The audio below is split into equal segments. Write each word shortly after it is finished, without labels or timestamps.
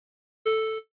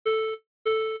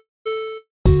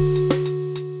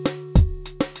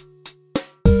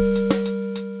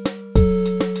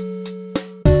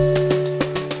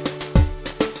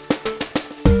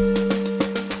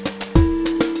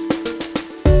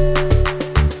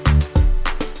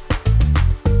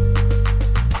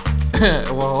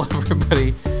Well,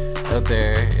 everybody out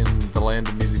there in the land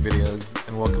of music videos,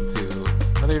 and welcome to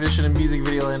another edition of Music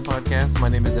Video Land Podcast. My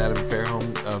name is Adam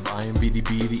Fairholm of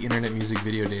IMVDB, the Internet Music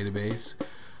Video Database,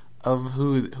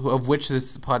 of which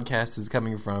this podcast is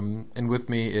coming from, and with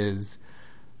me is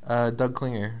Doug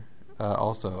Klinger,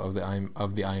 also of the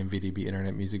IMVDB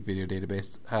Internet Music Video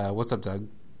Database. What's up, Doug?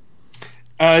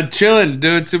 Chilling,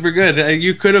 doing super good.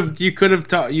 You could have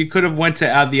went to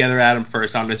add the other Adam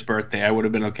first on his birthday. I would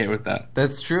have been okay with that.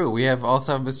 That's true. We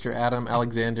also have Mr. Adam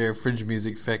Alexander, Fringe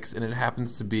Music Fix, and it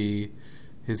happens to be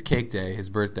his cake day, his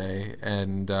birthday.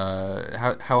 And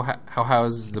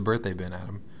how's the birthday been,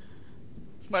 Adam?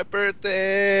 It's my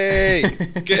birthday.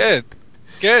 Good.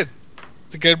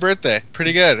 It's a good birthday.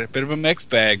 Pretty good. A bit of a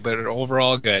mixed bag, but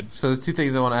overall good. So there's two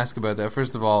things I want to ask about that.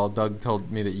 First of all, Doug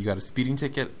told me that you got a speeding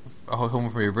ticket home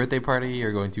from your birthday party.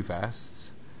 You're going too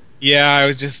fast. Yeah, I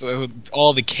was just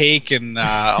all the cake and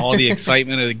all the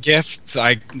excitement of the gifts.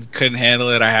 I couldn't handle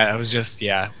it. I was just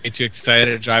way too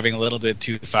excited, driving a little bit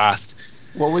too fast.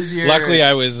 What was your? Luckily,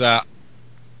 I was. What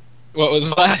was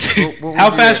that?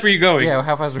 How fast were you going? Yeah,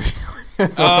 how fast were you going?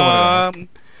 That's what I wanted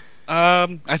to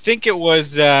ask. I think it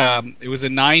was a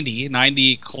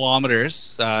 90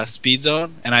 kilometers speed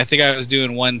zone, and I think I was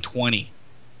doing 120.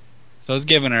 So I was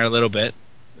giving her a little bit.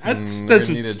 We're gonna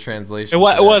need a translation. It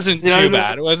wasn't too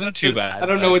bad. It wasn't too bad. I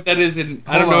don't know what that is in.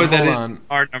 I don't know what that is in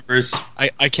our numbers.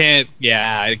 I can't.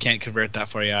 Yeah, I can't convert that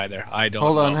for you either. I don't.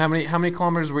 Hold on. know. How many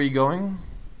kilometers were you going?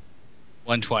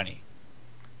 120.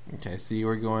 Okay, so you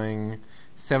were going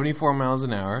 74 miles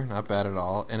an hour, not bad at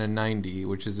all, and a 90,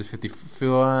 which is a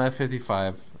 55.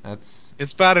 It's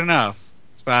bad enough.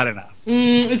 It's bad enough.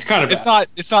 It's kind of bad.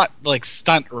 It's not like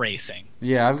stunt racing.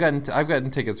 Yeah, I've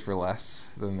gotten tickets for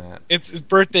less than that. It's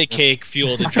birthday cake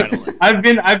fueled adrenaline. I've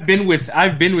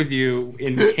been with you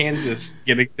in Kansas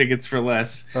getting tickets for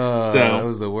less. So that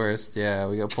was the worst. Yeah,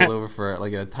 we got pulled over for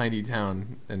like a tiny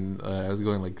town, and I was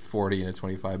going like 40 and a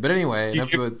 25. But anyway,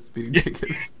 enough about speeding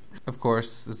tickets. Of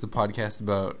course, this is a podcast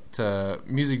about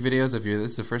music videos. If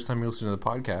this is the first time you listen to the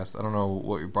podcast, I don't know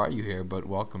what brought you here, but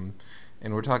welcome.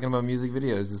 And we're talking about music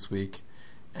videos this week.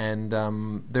 And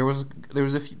there's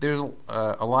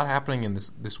a lot happening in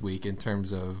this week in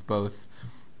terms of both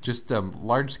just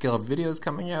large scale videos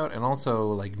coming out and also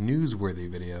like newsworthy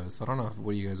videos. I don't know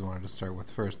what you guys wanted to start with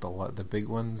first, the big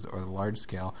ones or the large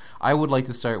scale. I would like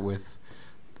to start with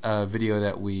a video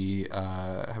that we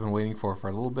have been waiting for a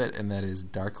little bit, and that is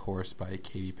Dark Horse by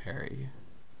Katy Perry.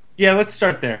 Yeah, let's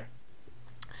start there.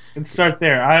 I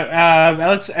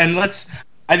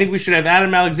think we should have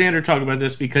Adam Alexander talk about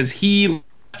this because he left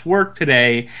work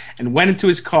today and went into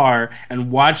his car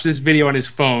and watched this video on his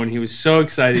phone. He was so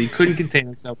excited he couldn't contain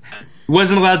himself. He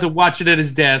wasn't allowed to watch it at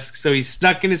his desk, so he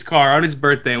snuck in his car on his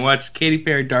birthday and watched Katy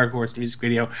Perry Dark Horse music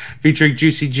video featuring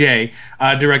Juicy J,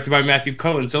 directed by Matthew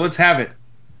Cullen. So let's have it.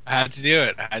 I had to do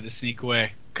it. I had to sneak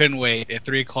away. Couldn't wait. At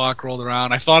 3 o'clock rolled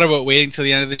around. I thought about waiting till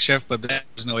the end of the shift, but there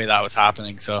was no way that was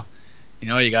happening. So,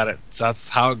 you got it. So that's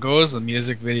how it goes. The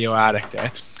music video addict.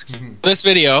 Mm-hmm. This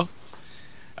video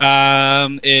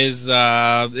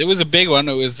it was a big one.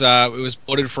 It was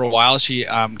voted for a while.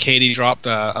 Katy dropped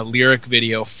a lyric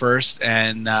video first,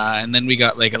 and then we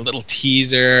got like a little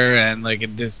teaser, and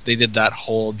like they did that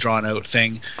whole drawn out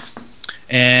thing.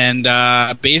 And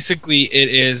basically, it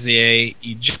is a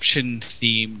Egyptian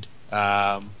themed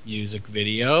music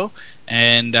video,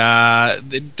 and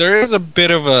there is a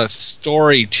bit of a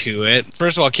story to it.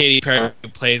 First of all, Katy Perry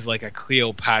plays like a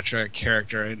Cleopatra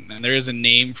character, and there is a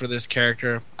name for this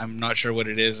character. I'm not sure what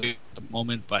it is at the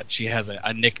moment, but she has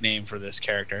a nickname for this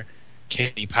character,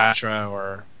 Katy Patra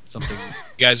or something.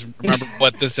 You guys remember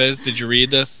what this is? Did you read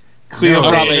this?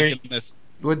 Cleopatra. I'm not making this.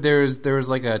 There was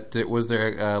like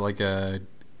a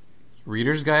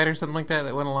reader's guide or something like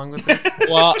that went along with this?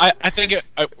 Well, I think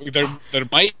there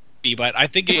might be, but I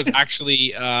think it was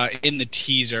actually in the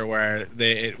teaser where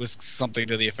it was something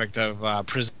to the effect of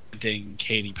presenting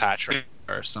Katy Patra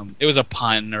or some. It was a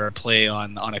pun or a play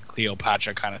on a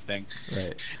Cleopatra kind of thing.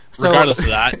 Right. Regardless of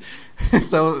that.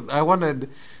 So I wanted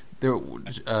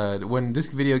when this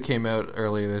video came out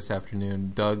earlier this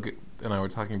afternoon, Doug and I were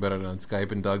talking about it on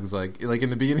Skype, and Doug's like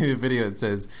in the beginning of the video it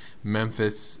says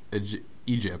Memphis,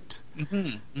 Egypt. Mm-hmm,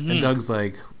 mm-hmm. And Doug's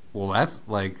like, well, that's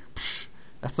like,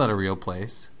 that's not a real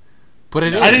place. But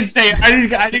it is. I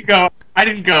didn't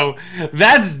go,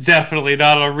 that's definitely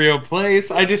not a real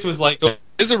place. I just was like, so it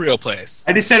is a real place.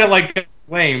 I just said it like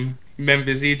lame,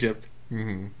 Memphis, Egypt.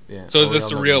 Mm-hmm. Yeah. So is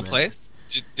this a real place?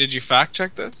 Did you fact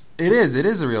check this? It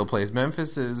is a real place.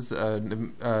 Memphis is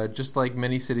just like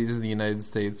many cities in the United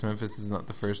States. Memphis is not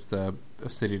the first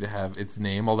city to have its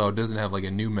name, although it doesn't have like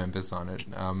a new Memphis on it.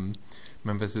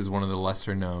 Memphis is one of the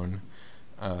lesser known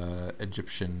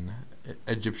Egyptian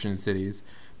cities.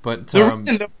 But the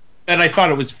reason that I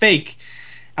thought it was fake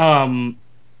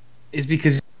is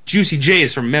because Juicy J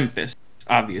is from Memphis,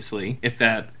 obviously, if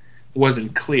that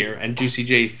wasn't clear, and Juicy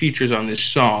J features on this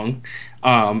song,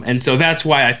 and so that's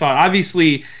why I thought,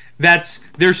 obviously,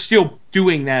 they're still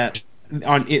doing that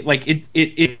on it, like it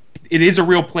is a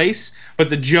real place, but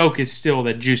the joke is still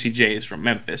that Juicy J is from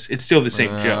Memphis. It's still the same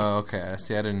joke. Okay,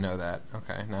 see, I didn't know that.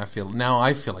 Okay, now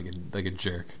I feel like a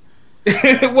jerk.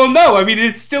 Well, no, I mean,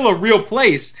 it's still a real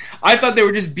place. I thought they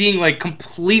were just being like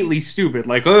completely stupid,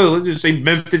 like, oh, let's just say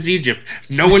Memphis, Egypt.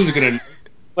 No one's gonna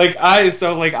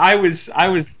I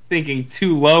was thinking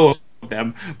too low of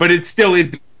them, but it still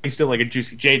is still like a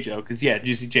Juicy J joke, because yeah,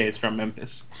 Juicy J is from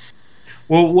Memphis.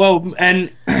 Well,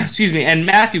 and excuse me, and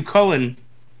Matthew Cullen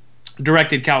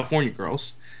directed California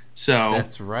Girls. So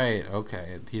that's right.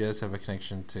 Okay, he does have a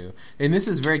connection too, and this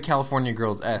is very California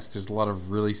Girls-esque. There's a lot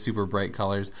of really super bright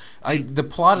colors. The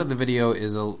plot of the video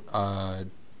is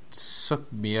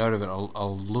sucked me out of it a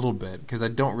little bit, because I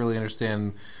don't really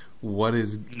understand what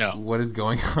is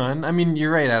going on. I mean,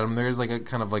 you're right, Adam. There's like a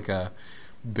kind of like a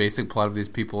basic plot of these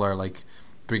people are like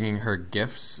bringing her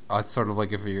gifts. It's sort of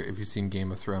like if you've seen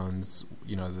Game of Thrones,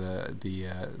 you know,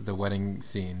 the wedding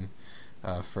scene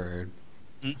for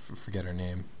forget her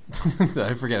name.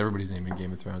 I forget everybody's name in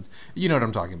Game of Thrones. You know what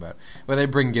I'm talking about. Where they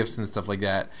bring gifts and stuff like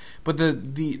that. But the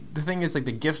thing is, like,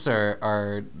 the gifts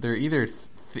are they're either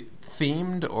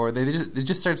themed, or it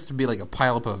just starts to be like a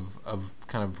pileup of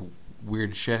kind of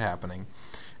weird shit happening.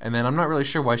 And then I'm not really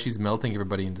sure why she's melting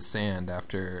everybody into sand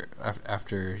after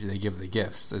they give the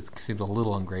gifts. It seems a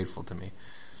little ungrateful to me.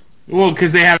 Well,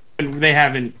 because they haven't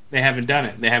done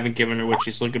it. They haven't given her what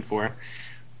she's looking for.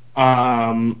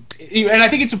 And I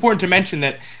think it's important to mention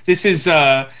that this is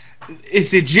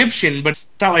it's Egyptian, but it's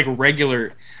not like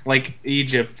regular like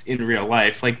Egypt in real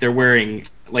life. Like they're wearing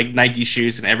like Nike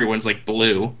shoes and everyone's like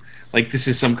blue. Like this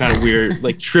is some kind of weird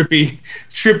like trippy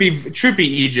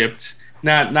Egypt,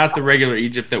 not the regular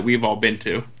Egypt that we've all been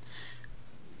to.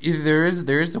 There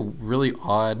is a really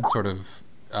odd sort of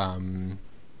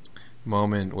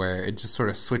moment where it just sort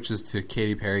of switches to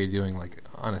Katy Perry doing like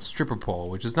on a stripper pole,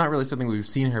 which is not really something we've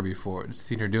seen her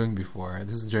doing before.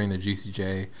 This is during the Juicy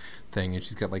J thing, and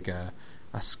she's got like a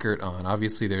skirt on.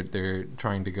 Obviously, they're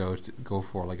trying to go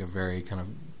for like a very kind of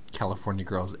California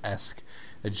Girls-esque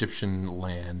Egyptian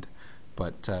land,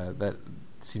 but that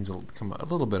seems to come a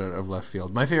little bit out of left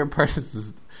field. My favorite part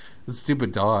is this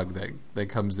stupid dog that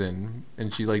comes in,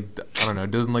 and she like, I don't know,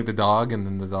 doesn't like the dog, and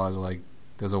then the dog like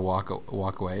does a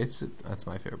walk away. That's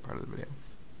my favorite part of the video.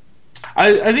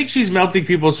 I think she's melting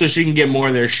people so she can get more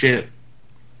of their shit.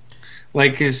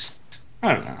 Like, cause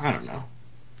I don't know.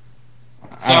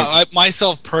 So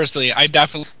myself personally, I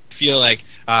definitely feel like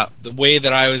the way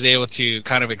that I was able to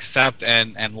kind of accept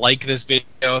and like this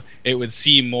video, it would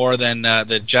see more than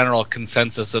the general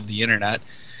consensus of the internet,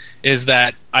 is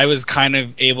that I was kind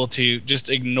of able to just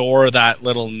ignore that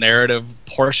little narrative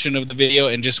portion of the video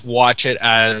and just watch it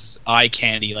as eye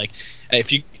candy. Like,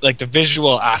 if you like, the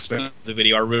visual aspect of the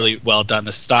video are really well done.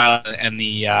 The style and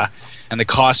the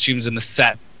costumes and the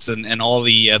sets and all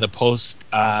the post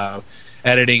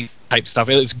editing type stuff.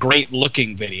 It was great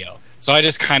looking video. So I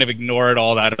just kind of ignored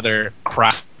all that other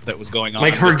crap that was going on.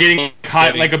 Like her getting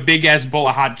hot, like a big ass bowl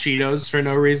of hot Cheetos for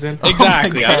no reason.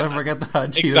 Exactly. Oh my God, I forgot the hot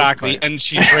Cheetos. Exactly. part. And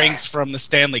she drinks from the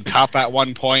Stanley Cup at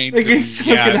one point. Like it's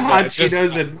hot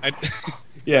Cheetos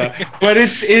yeah. But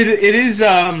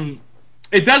it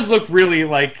does look really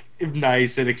like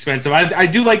nice and expensive. I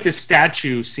do like the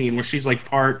statue scene where she's like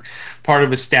part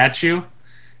of a statue,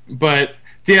 but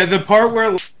the part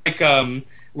where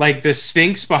like the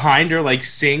Sphinx behind her like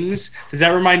sings. Does that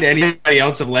remind anybody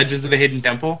else of Legends of the Hidden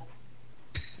Temple?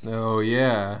 Oh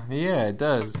yeah, it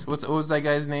does. What was that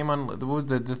guy's name on? What was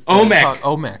the Olmec?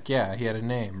 Olmec, yeah, he had a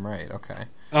name, right? Okay.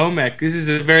 Olmec. This is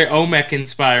a very Olmec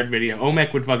inspired video.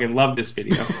 Olmec would fucking love this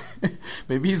video.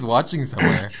 Maybe he's watching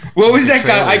somewhere. What was that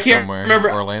guy? I can't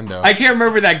remember. Orlando. I can't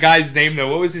remember that guy's name though.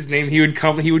 What was his name? He would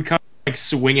come like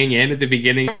swinging in at the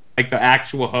beginning, like the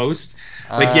actual host.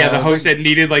 Like the host that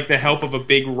needed like the help of a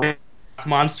big rock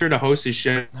monster to host his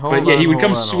show. He would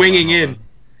come swinging in.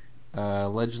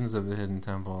 Legends of the Hidden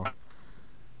Temple.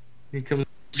 He comes.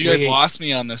 You guys lost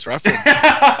me on this reference.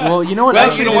 Well, you know what? Well,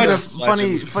 Actually, you know there's what?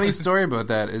 a funny story about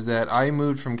that. Is that I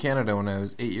moved from Canada when I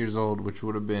was 8 years old, which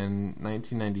would have been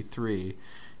 1993,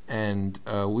 and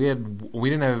we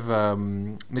didn't have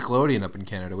Nickelodeon up in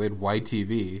Canada. We had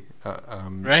YTV,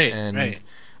 and right.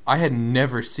 I had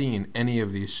never seen any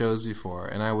of these shows before,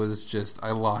 and I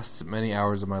lost many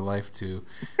hours of my life to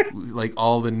like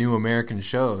all the new American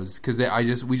shows because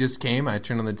we just came. I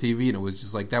turned on the TV and it was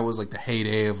just like that was like the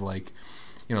heyday of like,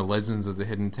 you know, Legends of the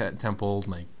Hidden Temple,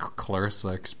 like Clarissa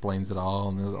Explains It All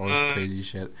and all this crazy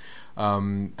shit,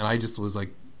 and I just was like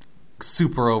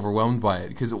super overwhelmed by it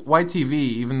because YTV,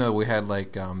 even though we had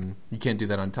like you can't do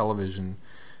that on television.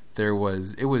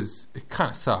 It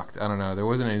kind of sucked. I don't know. There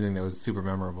wasn't anything that was super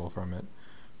memorable from it.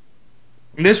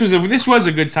 This was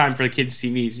a good time for the kids'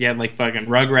 TVs. You had like fucking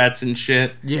Rugrats and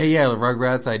shit. Yeah,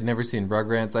 Rugrats. I'd never seen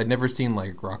Rugrats. I'd never seen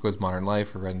like Rocko's Modern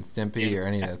Life or Red and Stimpy or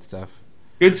any of that stuff.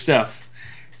 Good stuff.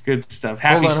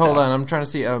 Happy hold on. I'm trying to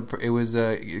see. It was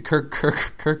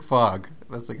Kirk Fogg.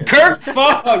 That's the guy. Kirk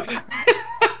Fogg.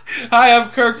 Hi,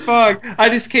 I'm Kirk Fogg. I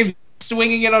just came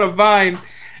swinging in on a vine.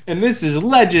 And this is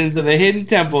Legends of the Hidden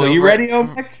Temple. So you ready,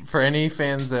 Omek? For any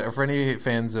fans of for any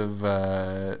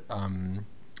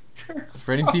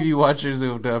TV watchers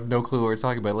who have no clue what we're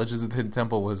talking about, Legends of the Hidden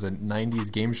Temple was a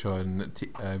 '90s game show on the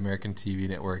American TV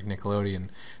network Nickelodeon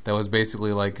that was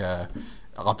basically like a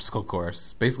obstacle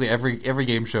course. Basically, every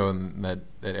game show in that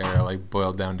era like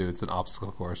boiled down to it's an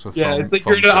obstacle course with it's like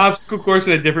you're in an obstacle course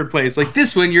in a different place. Like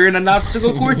this one, you're in an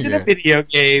obstacle course in a video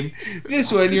game.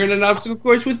 This one, you're in an obstacle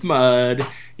course with mud.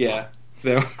 Yeah.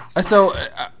 So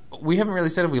we haven't really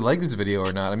said if we like this video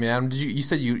or not. I mean, Adam, did you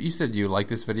said you like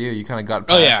this video? You kind of got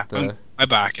past I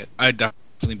back it. I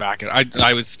definitely back it.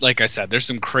 I was like I said, there's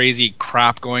some crazy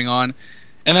crap going on,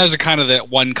 and there's a kind of that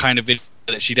one kind of video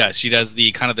that she does. She does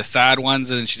the kind of the sad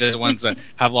ones, and then she does the ones that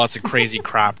have lots of crazy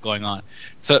crap going on.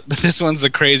 So this one's the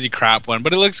crazy crap one,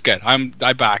 but it looks good.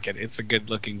 I back it. It's a good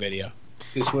looking video.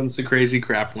 This one's the crazy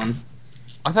crap one.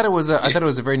 I thought it was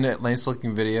a very nice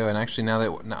looking video, and actually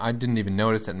now I didn't even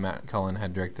notice that Matt Cullen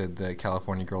had directed the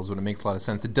California Girls, but it makes a lot of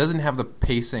sense. It doesn't have the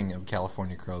pacing of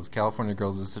California Girls. California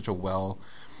Girls is such a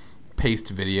well-paced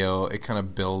video. It kind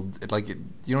of builds.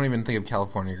 You don't even think of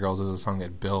California Girls as a song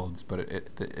that builds, but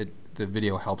the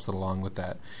video helps it along with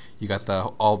that. You got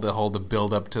the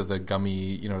build up to the gummy,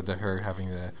 you know, her having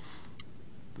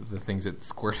the things that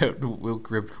squirt out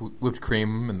whipped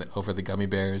cream over the gummy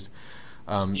bears.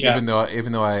 Even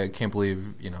though I can't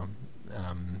believe, you know,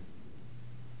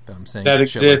 that I'm saying that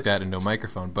shit like that into a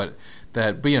microphone, but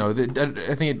you know, I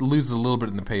think it loses a little bit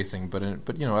in the pacing, but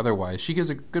you know, otherwise she gives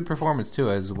a good performance too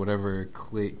as whatever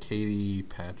Katie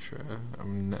Patra.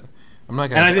 I'm not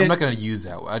gonna use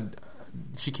that.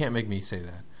 She can't make me say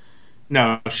that.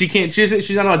 No, she can't. She's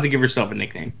not allowed to give herself a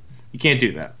nickname. You can't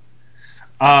do that.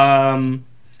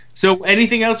 So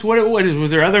anything else?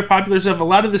 Was there other popular stuff? A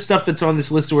lot of the stuff that's on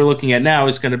this list that we're looking at now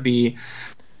is going to be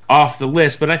off the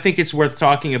list, but I think it's worth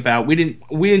talking about. We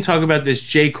didn't talk about this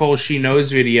J. Cole She Knows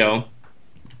video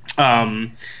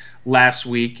last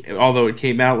week, although it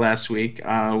came out last week.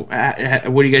 What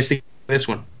do you guys think of this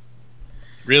one?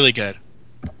 Really good.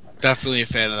 Definitely a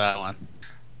fan of that one.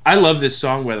 I love this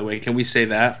song, by the way. Can we say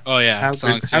that? Oh yeah, how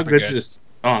good is this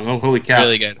song? Oh, holy cow!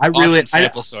 Really good. Awesome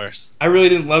sample source. I really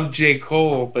didn't love J.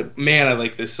 Cole, but man, I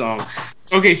like this song.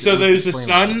 Okay, so there's a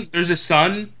sun. There's a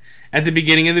sun at the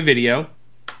beginning of the video,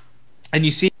 and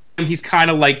you see him. He's kind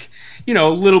of like, you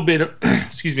know, a little bit.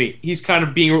 Excuse me. He's kind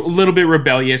of being a little bit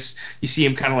rebellious. You see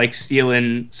him kind of like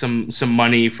stealing some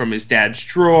money from his dad's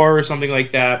drawer or something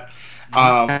like that.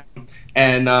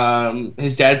 And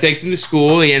his dad takes him to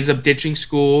school. He ends up ditching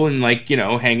school and, like, you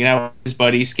know, hanging out with his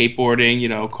buddy, skateboarding, you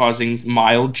know, causing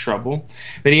mild trouble.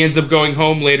 Then he ends up going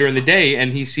home later in the day,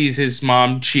 and he sees his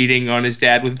mom cheating on his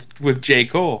dad with J.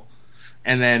 Cole.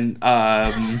 And then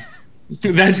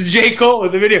that's J. Cole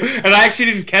in the video. And I actually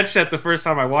didn't catch that the first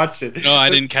time I watched it. No, I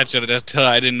didn't catch it until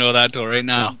I didn't know that till right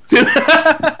now.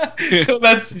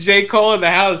 That's J. Cole in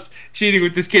the house cheating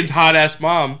with this kid's hot-ass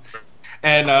mom.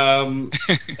 And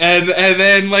and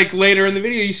then, like, later in the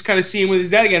video, you just kind of see him with his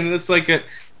dad again, and it's like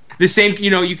the same. You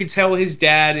know, you can tell his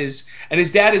dad is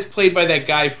played by that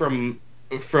guy from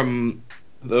Oz.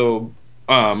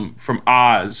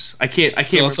 I can't.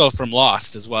 He's also from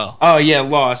Lost as well. Oh yeah,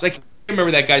 Lost. I can't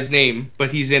remember that guy's name,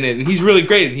 but he's in it, and he's really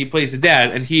great. And he plays the dad,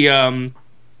 and he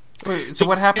Wait, so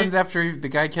what happens after the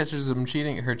guy catches her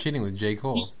cheating with J.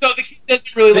 Cole? So the kid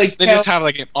doesn't really they just have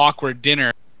like an awkward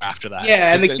dinner after that.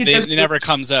 Yeah, and it never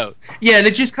comes out. Yeah, and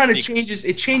it just kind of changes.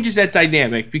 It changes that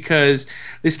dynamic because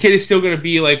this kid is still going to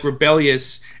be like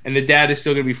rebellious, and the dad is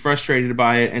still going to be frustrated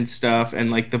by it and stuff,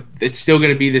 and like it's still going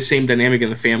to be the same dynamic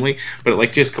in the family, but it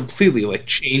like just completely like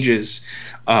changes.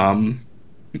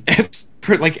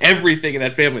 like everything in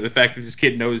that family. The fact that this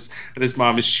kid knows that his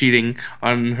mom is cheating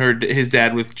on his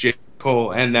dad with J.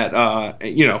 Cole, and that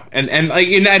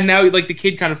and now like the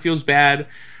kid kind of feels bad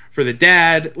for the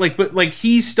dad, like, but like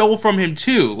he stole from him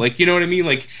too, like, you know what I mean,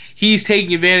 like he's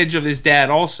taking advantage of his dad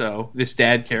also, this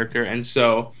dad character. And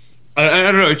so I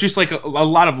don't know, it's just like a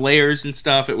lot of layers and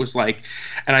stuff. It was like,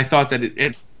 and I thought that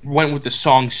it went with the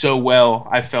song so well.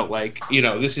 I felt like,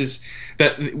 this is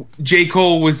that J.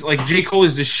 Cole is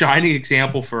the shining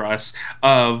example for us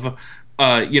of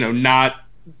not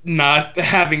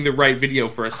having the right video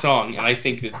for a song. And I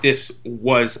think that this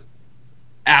was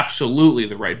absolutely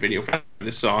the right video for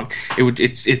this song.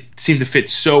 It seemed to fit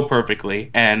so perfectly.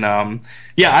 And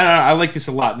I like this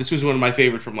a lot. This was one of my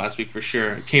favorites from last week for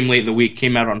sure. It came late in the week,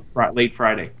 came out on late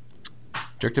Friday.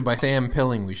 Directed by Sam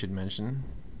Pilling, we should mention.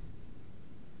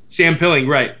 Sam Pilling,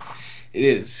 right. It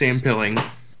is Sam Pilling.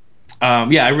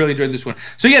 I really enjoyed this one.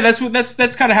 So yeah,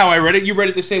 that's kind of how I read it. You read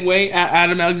it the same way,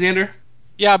 Adam Alexander?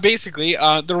 Yeah, basically.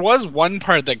 There was one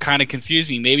part that kind of confused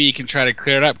me. Maybe you can try to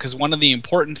clear it up, because one of the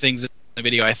important things in the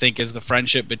video, I think, is the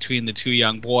friendship between the two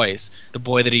young boys. The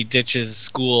boy that he ditches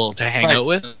school to hang out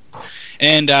with.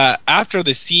 And after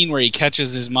the scene where he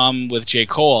catches his mom with J.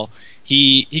 Cole,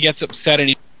 he gets upset and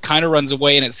he kind of runs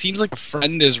away, and it seems like a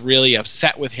friend is really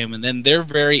upset with him, and then they're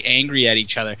very angry at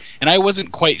each other. And I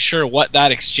wasn't quite sure what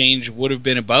that exchange would have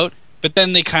been about, but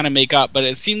then they kind of make up. But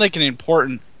it seemed like an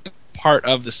important part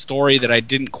of the story that I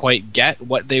didn't quite get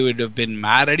what they would have been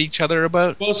mad at each other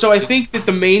about. Well, so I think that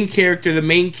the main character, the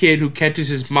main kid who catches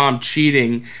his mom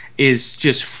cheating, is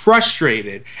just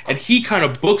frustrated, and he kind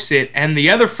of books it, and the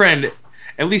other friend,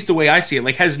 at least the way I see it,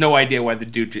 like, has no idea why the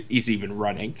dude is even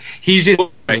running. He's just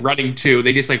running too.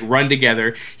 They just like run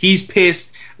together. He's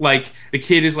pissed. Like, the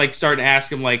kid is like starting to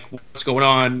ask him like what's going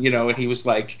on, and he was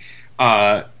like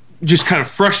just kind of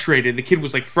frustrated. The kid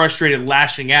was like frustrated,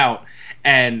 lashing out.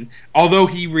 And although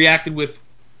he reacted with,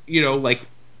 like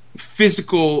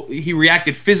he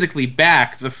reacted physically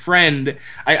back, the friend,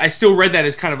 I still read that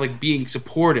as kind of like being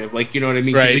supportive, like, you know what I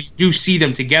mean? Right. You do see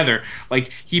them together.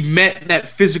 Like, he met that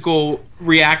physical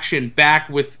reaction back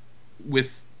with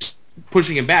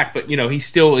pushing him back, but, he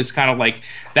still is kind of like,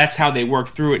 that's how they work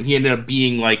through it. And he ended up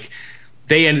being like,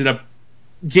 they ended up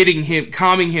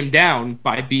calming him down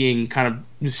by being kind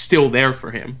of still there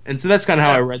for him. And so that's kind of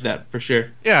how I read that, for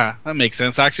sure. Yeah, that makes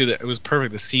sense. Actually, it was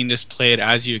perfect. The scene just played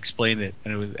as you explained it,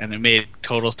 and it made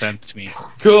total sense to me.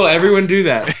 Cool. Everyone do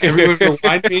that. Everyone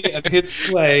rewind me and hit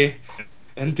play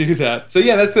and do that. So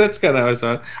yeah, that's kind of how I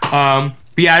saw it.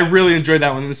 But yeah, I really enjoyed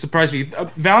that one. It surprised me.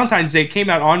 Valentine's Day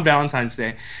came out on Valentine's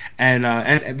Day, and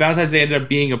Valentine's Day ended up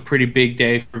being a pretty big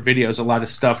day for videos. A lot of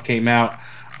stuff came out.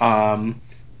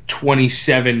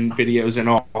 27 videos in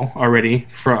all already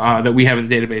that we have in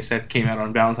the database that came out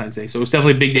on Valentine's Day. So it was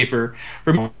definitely a big day for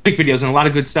music videos, and a lot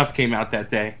of good stuff came out that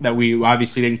day that we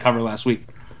obviously didn't cover last week.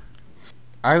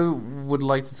 I would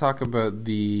like to talk about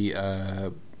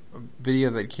the video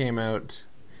that came out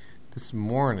this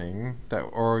morning,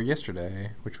 or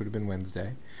yesterday, which would have been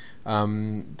Wednesday,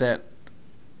 that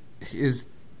is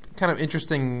kind of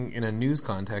interesting in a news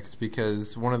context,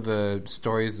 because one of the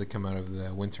stories that come out of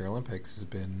the Winter Olympics has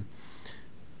been,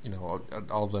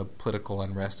 all the political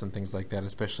unrest and things like that,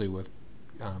 especially with,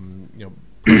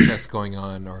 protests going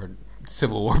on, or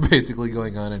civil war basically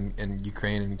going on in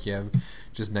Ukraine and Kiev,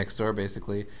 just next door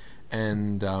basically.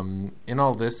 And in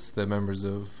all this, the members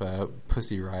of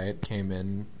Pussy Riot came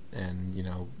in and,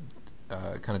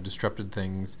 kind of disrupted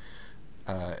things,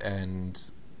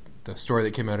 and the story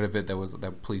that came out of it,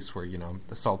 that police were,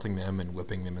 assaulting them and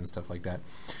whipping them and stuff like that.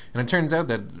 And it turns out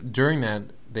that during that,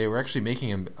 they were actually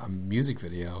making a music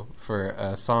video for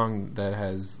a song that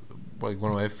has like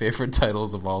one of my favorite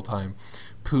titles of all time,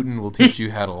 "Putin Will Teach You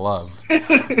How to Love."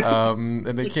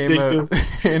 And it came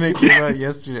out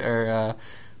yesterday, or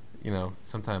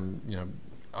sometime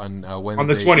on Wednesday, on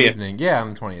the 20th evening. Yeah,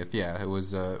 on the 20th. Yeah, it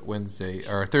was Wednesday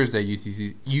or Thursday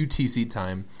UTC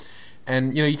time.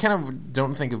 And, you kind of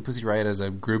don't think of Pussy Riot as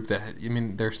a group that,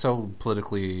 they're so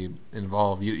politically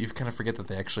involved. You kind of forget that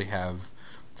they actually have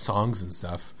songs and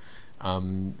stuff.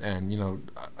 And,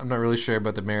 I'm not really sure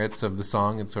about the merits of the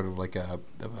song. It's sort of like a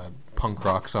punk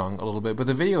rock song a little bit. But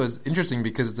the video is interesting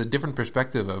because it's a different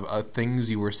perspective of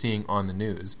things you were seing on the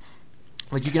news.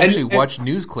 Like, you can actually watch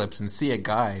news clips and see a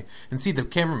guy and see the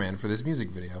cameraman for this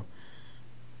music video.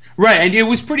 Right, and it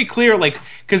was pretty clear, like,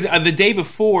 because the day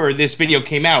before this video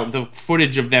came out, the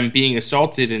footage of them being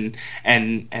assaulted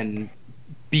and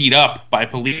beat up by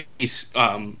police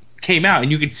came out,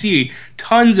 and you could see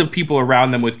tons of people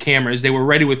around them with cameras. They were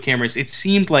ready with cameras. It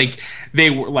seemed like they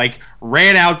were like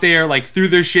ran out there, like threw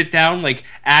their shit down, like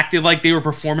acted like they were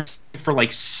performing for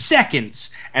like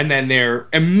seconds, and then they're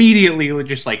immediately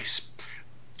just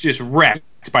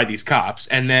wrecked by these cops.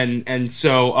 And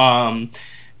so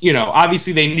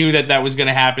obviously they knew that was going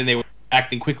to happen. They were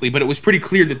acting quickly, but it was pretty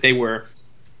clear that they were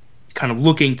kind of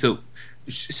looking to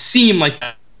seem like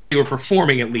they were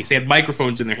performing. At least they had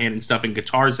microphones in their hand and stuff and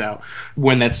guitars out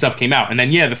when that stuff came out. And then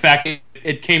the fact that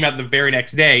it came out the very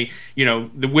next day,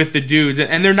 with the dudes,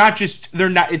 and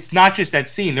it's not just that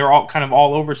scene. They're all kind of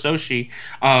all over Sochi,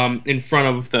 in front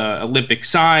of the Olympic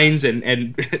signs,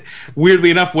 and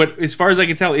weirdly enough, what, as far as I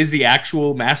can tell, is the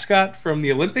actual mascot from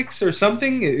the Olympics or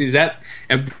something. Is that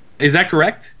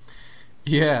correct?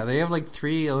 Yeah, they have like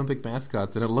 3 Olympic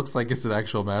mascots, and it looks like it's an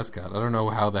actual mascot. I don't know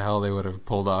how the hell they would have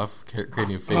pulled off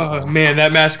creating a fake one. Oh man,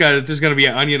 that mascot! There's going to be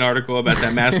an Onion article about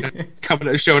that mascot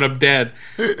showing up dead.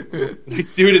 The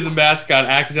dude in the mascot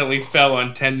accidentally fell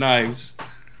on 10 knives.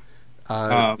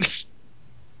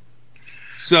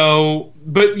 So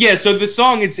the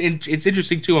song, it's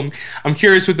interesting too. I'm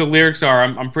curious what the lyrics are.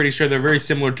 I'm pretty sure they're very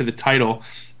similar to the title.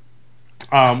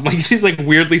 She's like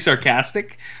weirdly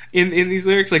sarcastic in these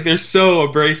lyrics. Like they're so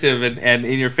abrasive and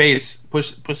in your face.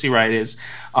 Pussy Riot is,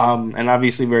 and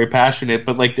obviously very passionate.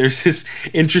 But like there's this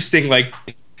interesting like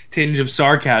tinge of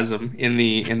sarcasm in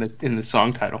the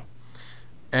song title.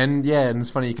 And it's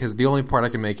funny because the only part I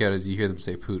can make out is you hear them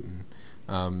say Putin,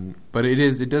 but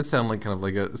it does sound like kind of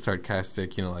like a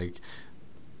sarcastic,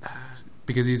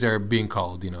 because these are being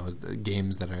called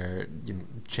games that are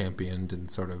championed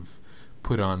and sort of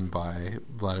put on by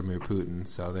Vladimir Putin,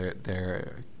 so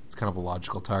it's kind of a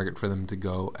logical target for them to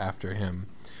go after him.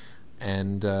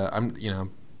 And I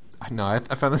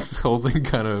found this whole thing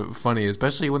kind of funny,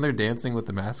 especially when they're dancing with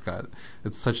the mascot.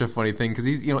 It's such a funny thing because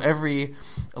every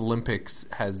Olympics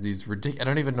has these ridiculous. I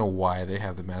don't even know why they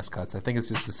have the mascots. I think it's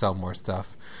just to sell more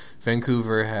stuff.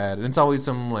 Vancouver had, and it's always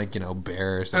some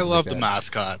bear or something. I love the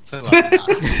mascots. I love the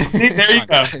mascots. See, there you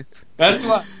go. That's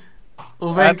what.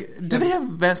 Well, do they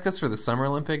have mascots for the Summer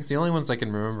Olympics? The only ones I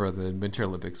can remember are the Winter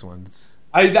Olympics ones.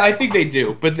 I think they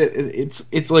do, but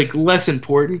it's like less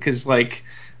important because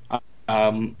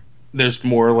there's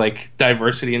more like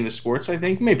diversity in the sports. I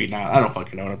think maybe not. I don't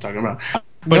fucking know what I'm talking about.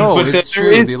 But it's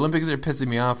true. The Olympics are pissing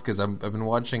me off because I've been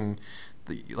watching.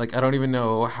 I don't even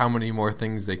know how many more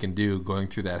things they can do going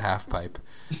through that half pipe.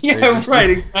 Yeah, right,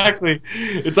 exactly.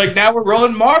 It's like now we're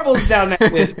rolling marbles down that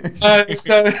pit. I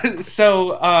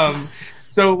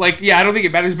don't think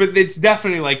it matters, but it's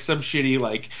definitely like some shitty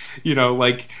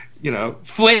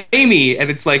flamey, and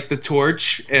it's like the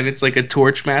torch, and it's like a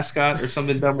torch mascot or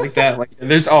something dumb like that. Like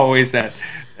there's always that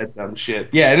dumb shit.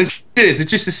 Yeah, and it is.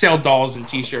 It's just to sell dolls and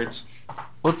T-shirts.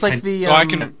 Well, it's like so I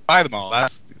can buy them all. I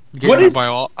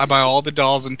buy all the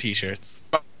dolls and T-shirts.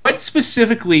 What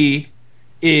specifically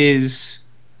is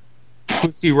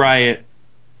Pussy Riot?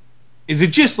 Is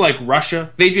it just like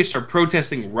Russia? They just are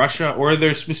protesting Russia, or are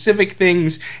there specific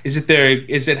things? Is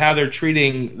it how they're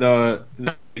treating the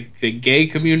gay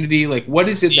community? Like, what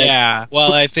is it? Yeah,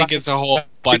 well, I think it's a whole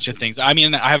bunch of things. I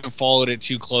mean, I haven't followed it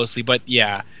too closely, but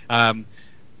gay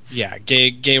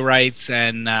rights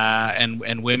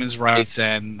and women's rights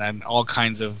and all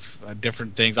kinds of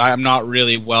different things. I'm not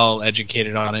really well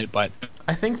educated on it, but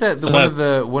I think that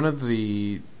one of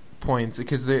the points,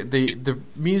 because the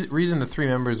reason the 3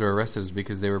 members were arrested is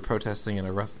because they were protesting in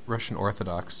a Russian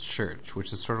Orthodox church,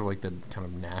 which is sort of like the kind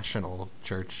of national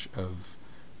church of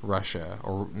Russia,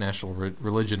 or national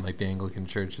religion like the Anglican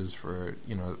Church is for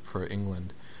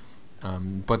England.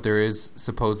 But there is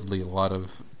supposedly a lot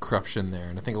of corruption there,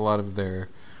 and I think a lot of their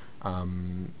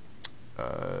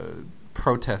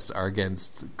protests are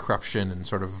against corruption and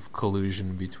sort of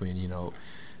collusion between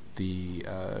the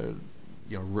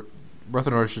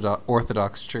Russian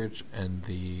Orthodox Church and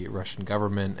the Russian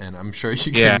government. And I'm sure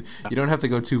you don't have to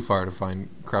go too far to find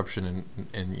corruption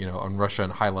in on Russia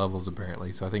on high levels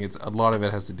apparently. So I think a lot of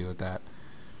it has to do with that.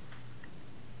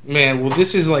 Man, well,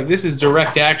 this is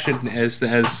direct action as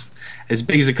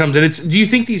big as it comes. And do you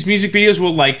think these music videos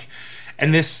will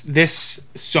and this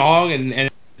song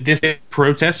and this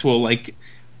protest will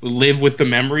live with the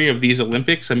memory of these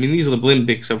Olympics? I mean, these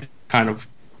Olympics have kind of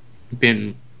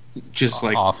been just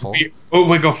awful.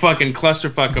 Like a fucking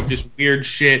clusterfuck of just weird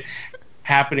shit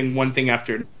happening one thing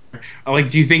after another.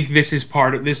 Do you think this is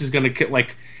going to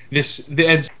this,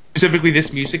 and specifically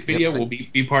this music video will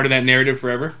be part of that narrative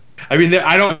forever? I mean,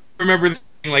 I don't remember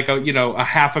seeing a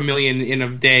 500,000 in a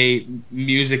day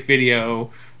music video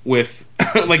with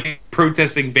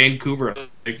protesting Vancouver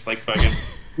Olympics fucking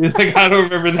I don't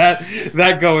remember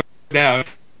that going down.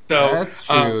 So that's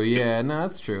true. Yeah, no,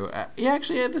 that's true.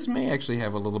 This may actually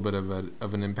have a little bit of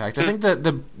an impact. I think that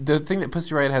the thing that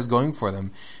Pussy Riot has going for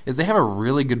them is they have a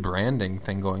really good branding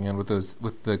thing going on with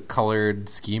the colored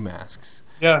ski masks.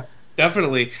 Yeah,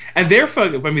 definitely. And they're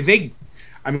fucking.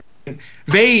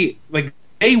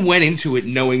 They went into it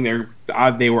knowing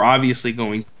they were obviously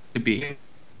going to be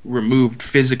removed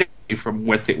physically from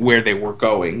where they were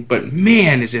going. But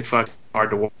man, is it fucking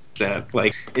hard to watch that.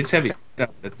 Like, it's heavy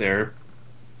stuff that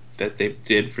they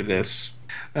did for this.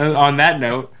 On that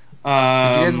note, did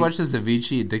you guys watch this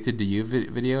Avicii "Addicted to You"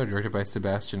 video directed by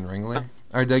Sebastian Ringler?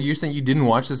 Or Doug, you're saying you didn't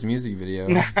watch this music video?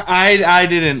 I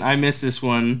didn't. I missed this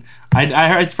one. I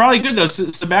heard it's probably good though.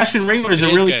 Sebastian Ringler is a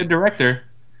really good director.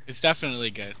 It's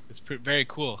definitely good. It's very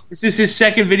cool. This is his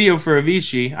second video for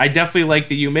Avicii. I definitely like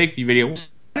the "You Make Me" video. Why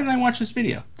didn't I watch this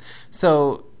video?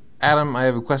 So, Adam, I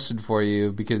have a question for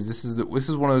you because this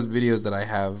is one of those videos that I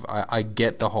have. I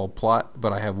get the whole plot,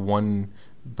 but I have one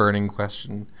burning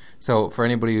question. So, for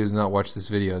anybody who's not watched this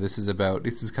video, this is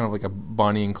kind of like a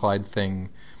Bonnie and Clyde thing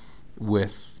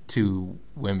with two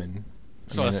women.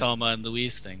 So a Thelma and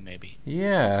Louise thing, maybe.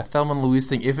 Yeah, Thelma and Louise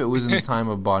thing. If it was in the time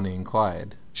of Bonnie and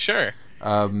Clyde. Sure.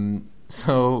 But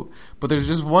there's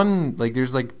just one, like,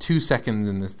 there's like 2 seconds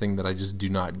in this thing that I just do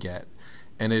not get.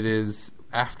 And it is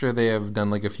after they have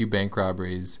done like a few bank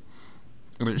robberies,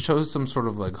 and it shows some sort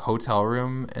of like hotel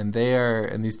room, and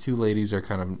these two ladies are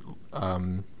kind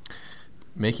of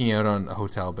making out on a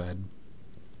hotel bed.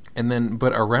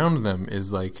 But around them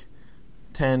is like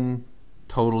 10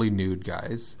 totally nude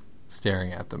guys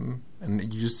staring at them. And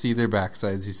you just see their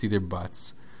backsides, you see their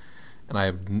butts. And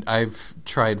I've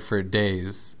tried for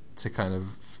days to kind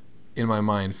of, in my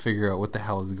mind, figure out what the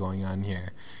hell is going on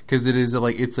here, because it's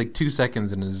like 2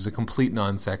 seconds and it is a complete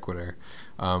non sequitur.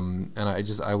 And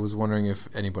I was wondering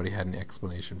if anybody had any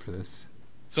explanation for this.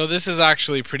 So this is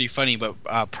actually pretty funny, but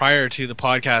prior to the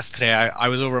podcast today, I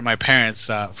was over at my parents'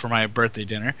 for my birthday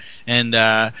dinner, and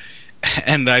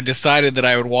I decided that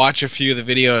I would watch a few of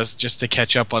the videos just to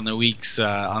catch up on the weeks,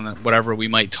 whatever we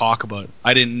might talk about.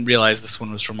 I didn't realize this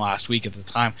one was from last week at the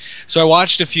time. So I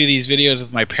watched a few of these videos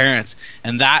with my parents,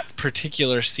 and that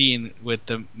particular scene with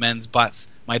the men's butts,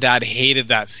 my dad hated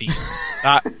that scene.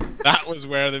 That was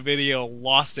where the video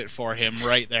lost it for him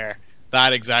right there.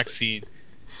 That exact scene.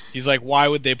 He's like, why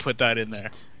would they put that in there?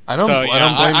 I don't blame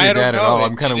your dad at all.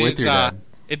 I'm kind of with your dad.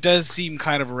 It does seem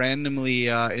kind of randomly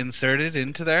inserted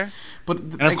into there.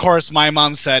 And of course, my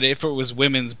mom said if it was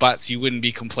women's butts, you wouldn't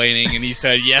be complaining. And he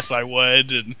said, yes, I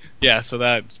would. And yeah, so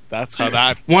that's how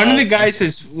that... One of the guys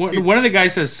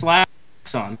has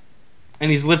slacks on,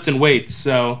 and he's lifting weights,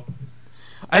 so...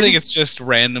 I think it's just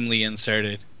randomly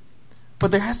inserted.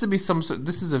 But there has to be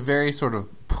this is a very sort of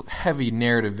heavy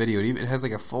narrative video. It has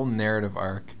like a full narrative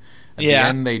arc. At the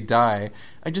end, they die.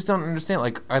 I just don't understand.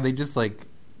 Like, are they just like...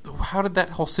 How did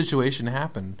that whole situation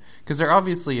happen? Because they're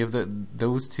obviously, if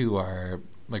those two are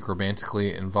like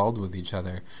romantically involved with each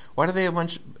other, why do they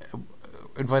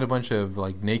invite a bunch of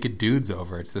like naked dudes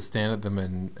over to stand at them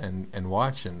and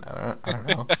watch? And I don't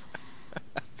know.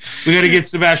 We got to get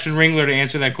Sebastian Ringler to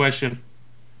answer that question.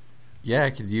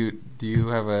 Yeah, do you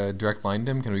have a direct line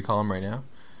to him? Can we call him right now?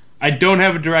 I don't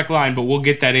have a direct line, but we'll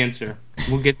get that answer.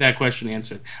 We'll get that question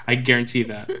answered. I guarantee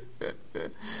that.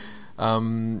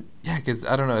 Yeah, because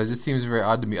I don't know, it just seems very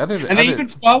odd to me. They even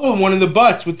follow one of the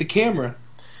butts with the camera.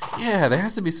 Yeah, there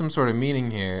has to be some sort of meaning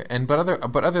here, but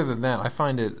other than that, I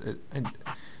find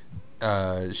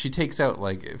she takes out,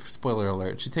 like, spoiler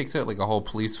alert, she takes out like a whole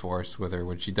police force with her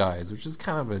when she dies, which is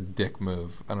kind of a dick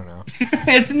move. I don't know.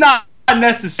 It's not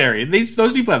necessary.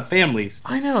 Those people have families.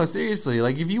 I know, seriously.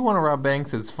 Like, if you want to rob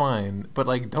banks, it's fine, but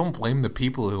like, don't blame the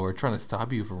people who are trying to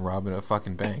stop you from robbing a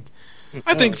fucking bank.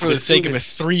 I think for the sake of a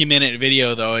 3-minute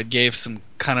video, though, it gave some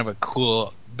kind of a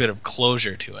cool bit of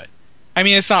closure to it. I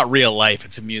mean, it's not real life.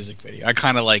 It's a music video. I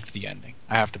kind of liked the ending.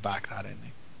 I have to back that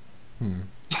ending.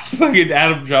 Fucking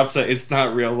Adam drops a, it's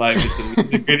not real life. It's a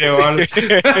music video on it.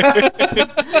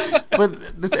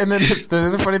 And then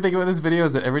the funny thing about this video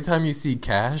is that every time you see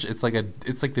cash, it's like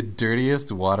the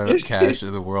dirtiest wadded up cash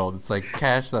in the world. It's like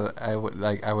cash that I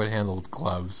would handle with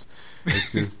gloves.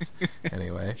 It's just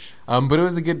anyway. But it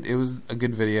was a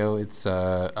good video. It's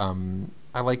I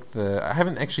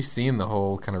haven't actually seen the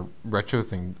whole kind of retro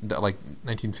thing, like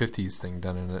 1950s thing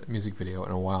done in a music video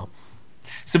in a while.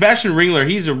 Sebastian Ringler,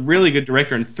 he's a really good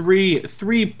director, and three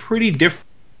pretty different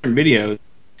videos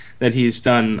that he's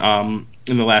done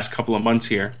in the last couple of months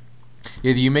here.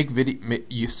 Yeah, You Make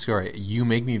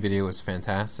Me video was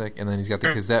fantastic, and then he's got the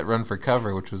Cassette Run for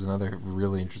Cover, which was another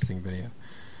really interesting video.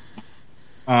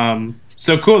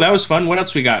 So cool, that was fun. What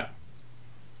else we got?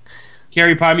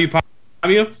 Carrie Pamu?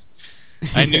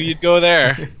 I knew you'd go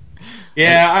there.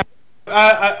 Yeah,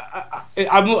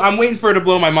 I'm waiting for her to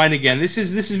blow my mind again.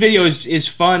 This video is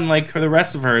fun like for the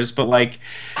rest of hers, but like,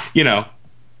 you know,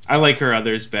 I like her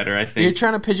others better. I think you're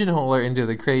trying to pigeonhole her into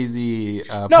the crazy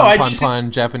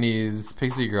pon Japanese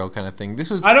pixie girl kind of thing. This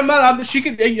was I'm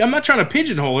not trying to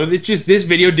pigeonhole her. It's just this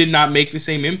video did not make the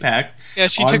same impact. Yeah,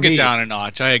 she took it down a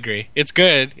notch. I agree. It's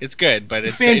good, but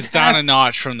it's down a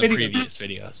notch from the previous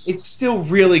videos. It's still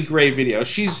really great video.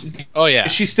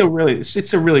 It's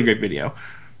a really great video.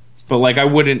 But like, I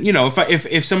wouldn't, you know,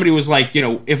 if somebody was like, you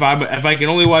know, if I can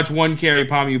only watch one Carrie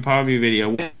Pamu video,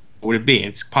 what would it be?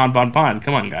 It's Pon Pon Pon.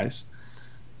 Come on, guys.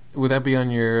 Would that be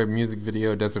on your music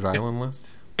video Desert Island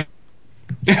list? Would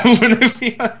it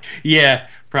be yeah,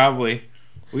 probably.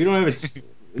 We don't have it.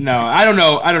 No, I don't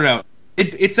know.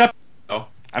 It's up. Though.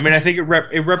 I mean, I think it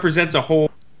represents a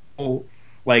whole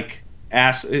like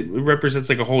It represents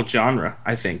like a whole genre.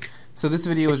 I think. So this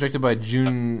video was directed by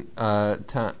Jun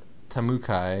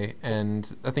Tamukai,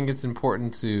 and I think it's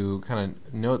important to kind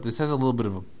of note this has a little bit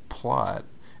of a plot,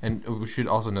 and we should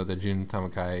also note that Jun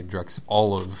Tamukai directs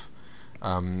all of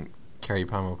Carrie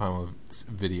Pamu's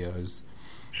videos.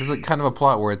 There's like kind of a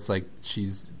plot where it's like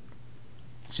she's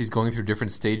going through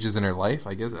different stages in her life.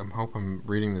 I guess I hope I'm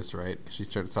reading this right. She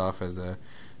starts off as a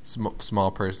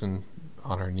small person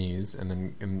on her knees, and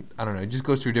then I don't know, it just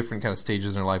goes through different kind of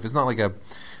stages in her life. It's not like a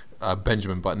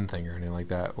Benjamin Button thing or anything like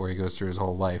that, where he goes through his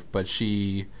whole life. But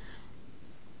she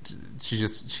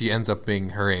ends up being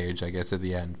her age, I guess, at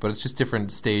the end. But it's just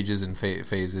different stages and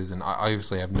phases, and I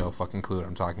obviously have no fucking clue what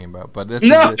I'm talking about. But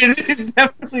it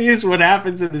definitely is what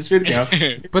happens in this video.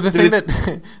 But the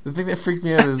thing that freaked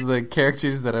me out is the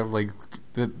characters that have like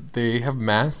that they have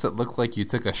masks that look like you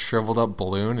took a shriveled up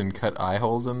balloon and cut eye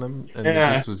holes in them, and it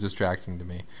just was distracting to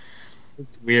me.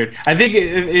 It's weird. I think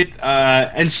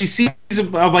and she sees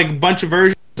like a bunch of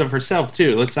versions of herself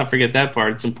too. Let's not forget that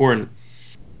part. It's important.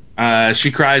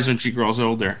 She cries when she grows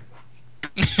older.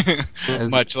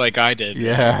 Much like I did.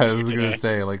 Yeah, I was gonna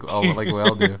say like we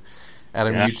all do.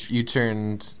 Adam, yeah. you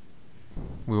turned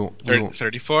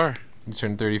 34. You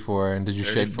turned 34, and did you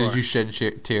shed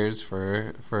tears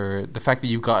for the fact that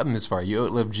you've gotten this far? You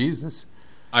outlived Jesus.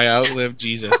 I outlived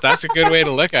Jesus. That's a good way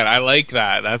to look at it. I like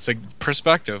that. That's a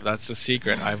perspective. That's the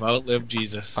secret. I've outlived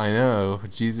Jesus. I know.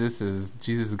 Jesus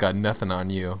has got nothing on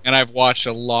you. And I've watched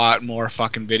a lot more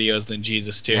fucking videos than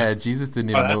Jesus too. Yeah, Jesus didn't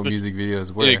even know what music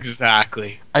videos were.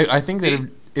 Exactly. I think that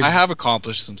if I have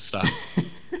accomplished some stuff.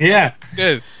 Yeah, it's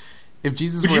good. If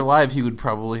Jesus were alive, he would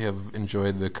probably have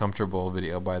enjoyed the Comfortable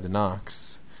video by the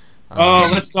Knocks.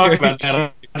 Let's talk about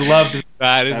that. I love it.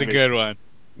 That is a good one.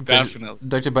 Definitely.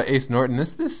 Directed by Ace Norton.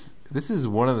 This is this is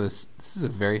a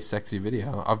very sexy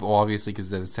video. Obviously, because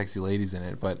there's sexy ladies in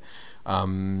it, but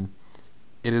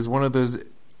it is one of those.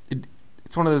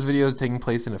 It's one of those videos taking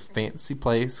place in a fancy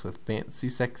place with fancy,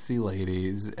 sexy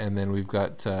ladies, and then we've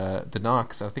got the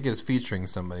Knocks. I think it's featuring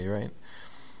somebody, right?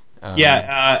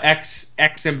 Ex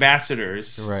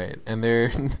ambassadors, right? And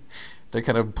they're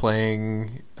kind of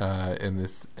playing in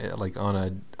this like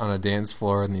on a dance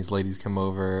floor, and these ladies come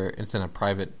over. It's in a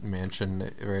private mansion,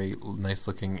 a very nice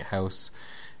looking house,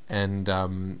 and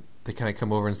they kind of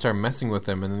come over and start messing with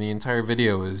them. And then the entire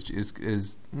video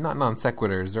is not non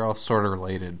sequiturs; they're all sort of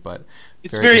related, but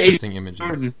it's very interesting Ace images.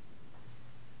 Norton.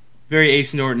 Very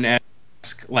Ace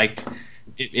Norton-esque, like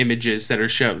images that are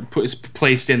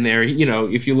placed in there. You know,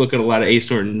 if you look at a lot of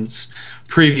Ace Norton's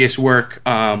previous work,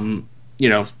 you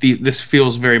know, this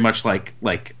feels very much like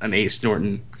an Ace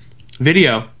Norton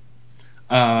video.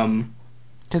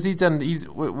 Because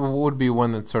what would be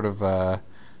one that's sort of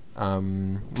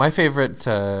my favorite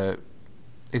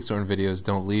Ace Norton videos,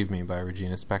 "Don't Leave Me" by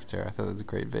Regina Spektor. I thought it was a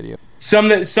great video. Some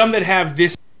that have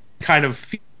this kind of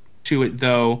feel to it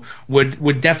though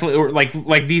would definitely, or like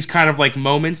these kind of like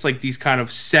moments, like these kind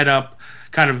of setup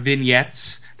kind of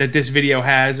vignettes that this video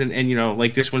has, and you know,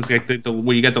 like this one's like the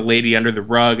where you got the lady under the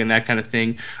rug and that kind of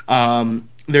thing.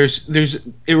 There's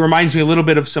it reminds me a little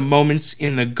bit of some moments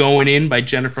in the Going In by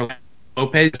Jennifer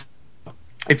Lopez.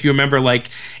 If you remember,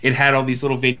 like it had all these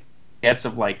little vignettes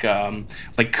of like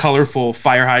colorful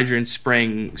fire hydrants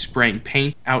spraying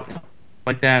paint out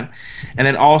like that, and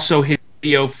then also his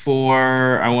video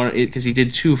for because he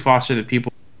did 2 Foster the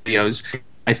People videos.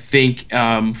 I think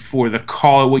for the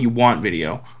Call It What You Want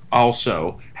video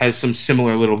also has some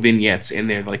similar little vignettes in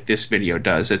there like this video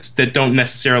does. That don't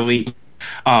necessarily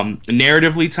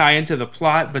narratively tie into the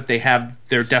plot, but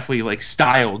they're definitely like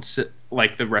styled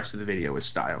like the rest of the video is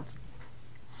styled.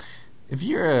 If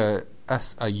you're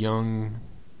a young,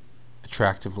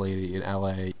 attractive lady in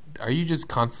LA, are you just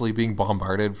constantly being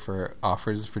bombarded for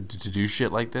offers to do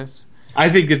shit like this? I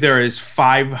think that there is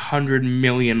 500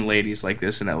 million ladies like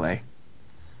this in LA.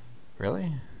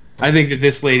 Really? I think that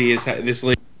this lady is there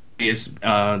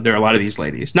are a lot of these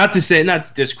ladies. Not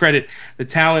to discredit the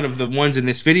talent of the ones in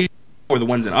this video or the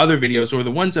ones in other videos or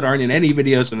the ones that aren't in any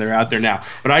videos and they're out there now.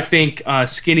 But I think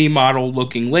skinny model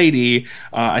looking lady,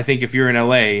 I think if you're in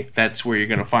LA, that's where you're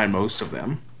going to find most of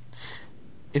them.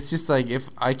 It's just like, if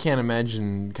I can't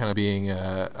imagine kind of being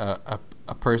a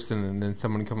person and then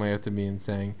someone coming up to me and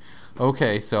saying,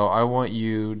 okay, so I want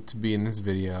you to be in this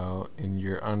video in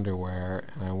your underwear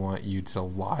and I want you to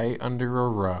lie under a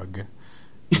rug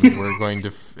and we're going to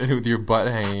with your butt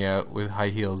hanging out with high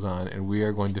heels on, and we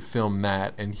are going to film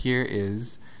that, and here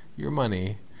is your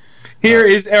money. Here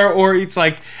is, or it's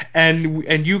like,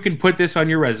 and you can put this on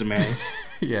your resume.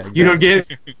 Yeah,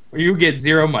 exactly. You get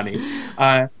zero money.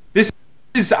 This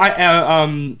is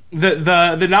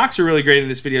the Knox are really great in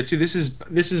this video too. This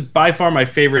is by far my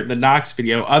favorite, the Knox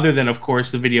video, other than of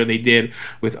course the video they did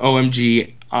with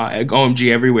OMG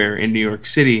Everywhere in New York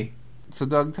City. So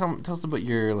Doug, tell us about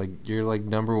your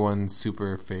number one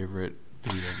super favorite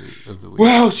video of the week.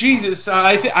 Well, Jesus,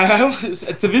 I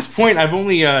to this point I've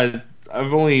only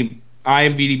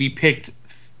IMDb picked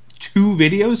 2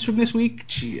 videos from this week.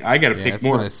 Gee, I gotta pick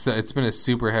more. It's been a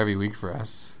super heavy week for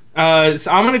us.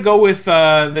 So I'm gonna go with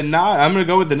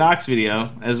the Knox video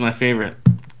as my favorite.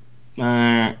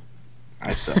 I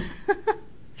suck.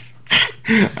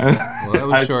 Well, that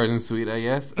was short and sweet, I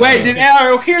guess. Wait,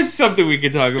 here's something we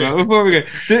can talk about before we go.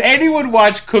 Did anyone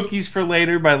watch Cookies for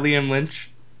Later by Liam Lynch?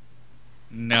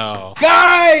 No.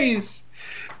 Guys!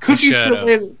 Cookies for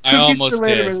Later. I almost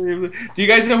did. Do you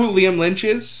guys know who Liam Lynch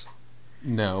is?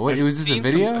 No. Wait, was this a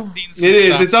video? It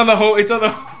is. It's on the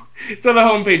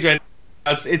homepage right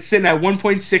now. It's sitting at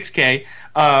 1.6K.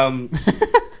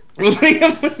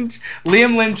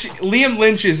 Liam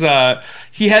Lynch is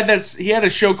he had a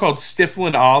show called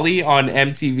Stiflin' Ollie on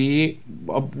MTV.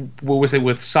 What was it,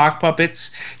 with sock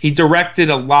puppets? He directed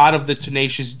a lot of the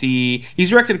Tenacious D. He's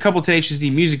directed a couple of Tenacious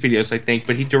D music videos, I think,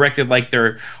 but he directed like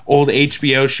their old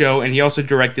HBO show, and he also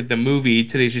directed the movie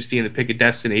Tenacious D and the Pick of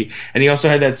Destiny. And he also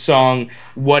had that song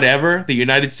Whatever, the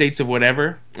United States of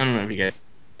Whatever. I don't know if you guys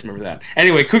remember that.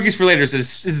 Anyway, Cookies for Later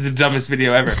is the dumbest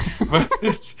video ever, but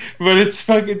it's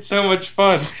fucking so much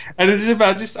fun, and it's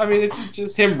about it's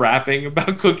just him rapping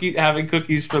about having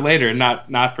cookies for later,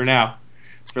 not for now,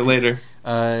 for later.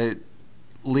 Liam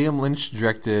Lynch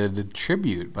directed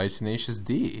Tribute by Tenacious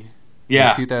D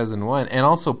in 2001, and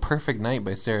also Perfect Night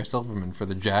by Sarah Silverman for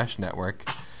the Jash Network,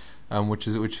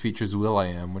 which features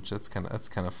Will.i.am, which that's kind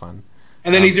of fun.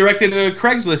 And then he directed a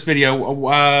Craigslist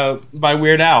video by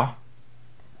Weird Al.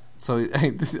 So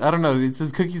I don't know. It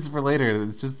says Cookies for Later.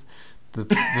 It's just the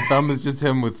thumb is just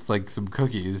him with like some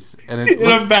cookies, and it's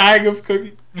a bag of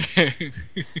cookies.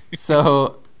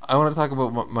 So I want to talk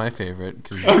about my favorite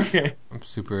because okay. I'm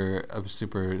super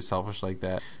selfish like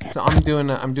that. So I'm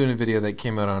doing a video that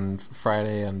came out on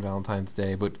Friday on Valentine's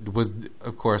Day, but was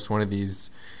of course one of these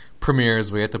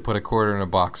premieres we had to put a quarter in a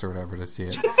box or whatever to see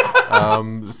it.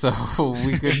 So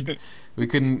we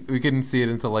couldn't see it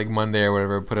until like Monday or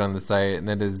whatever. Put it on the site, and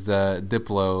that is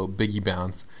Diplo Biggie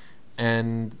Bounce,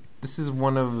 and this is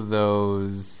one of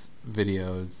those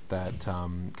videos that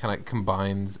kind of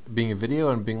combines being a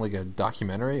video and being like a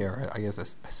documentary, or I guess a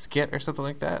skit or something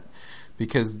like that.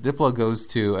 Because Diplo goes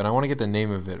to, and I want to get the name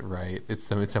of it right.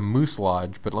 It's a Moose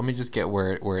Lodge, but let me just get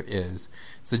where it is.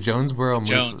 It's the Jonesboro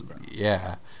Moose.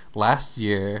 Yeah, last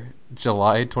year,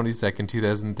 July 22nd,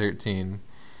 2013.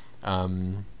 I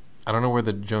don't know where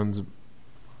the Jones.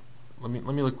 Let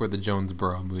me look where the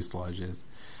Jonesboro Moose Lodge is.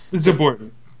 It's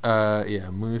important. Yeah,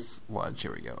 Moose Lodge.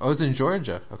 Here we go. Oh, it's in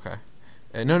Georgia. Okay.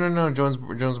 No.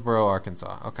 Jonesboro,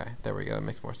 Arkansas. Okay, there we go. That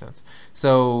makes more sense.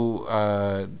 So,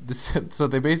 so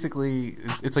they basically,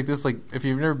 it's like this. Like, if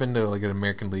you've never been to like an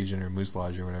American Legion or Moose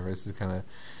Lodge or whatever, this is kind of,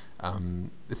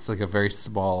 it's like a very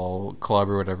small club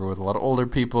or whatever with a lot of older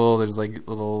people. There's like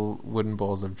little wooden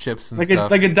bowls of chips and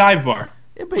stuff. Like a dive bar.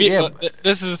 Yeah,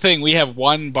 this is the thing. We have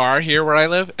one bar here where I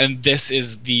live, and this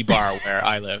is the bar where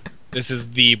I live. This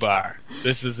is the bar.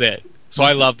 This is it. So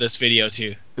I love this video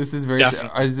too. This is very.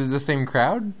 Is this the same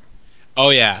crowd? Oh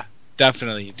yeah,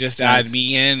 definitely. Just add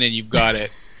me in, and you've got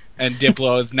it. And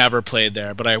Diplo has never played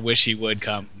there, but I wish he would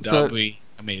come. That would be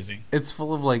amazing. It's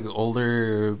full of like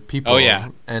older people. Oh yeah,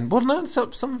 and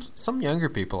some younger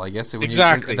people, I guess. When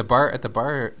exactly. At the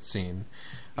bar scene.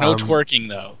 No twerking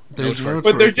though. There's no twerking.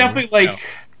 But they're definitely like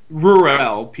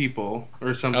rural people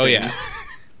or something. Oh yeah.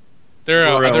 They're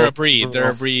a breed. They're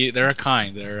a breed. They're a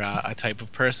kind. They're a type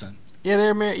of person.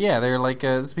 Yeah, they're like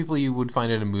it's people you would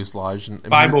find in a moose lodge,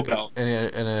 Bible Belt,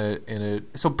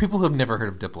 so people who have never heard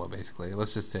of Diplo, basically.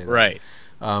 Let's just say that. Right.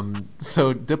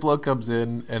 So Diplo comes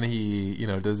in and he,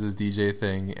 does his DJ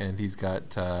thing, and he's got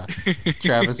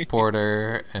Travis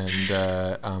Porter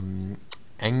and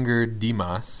Anger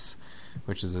Dimas,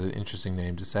 which is an interesting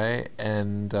name to say,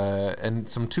 and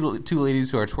some two ladies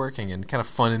who are twerking, and kind of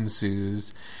fun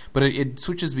ensues. But it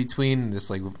switches between this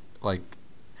like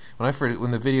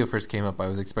when the video first came up, I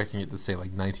was expecting it to say like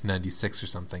 1996 or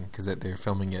something, because they're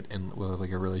filming it with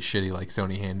like a really shitty like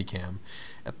Sony Handycam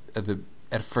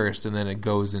at first, and then it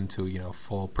goes into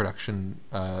full production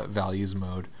values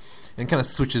mode, and kind of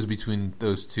switches between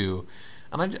those two.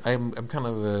 And I'm kind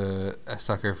of a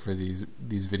sucker for these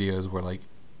videos where like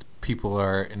people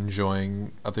are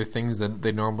enjoying other things that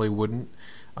they normally wouldn't,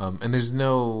 and there's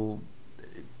no.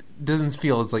 It doesn't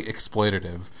feel as like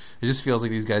exploitative. It just feels like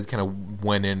these guys kind of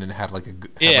went in and had like a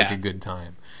good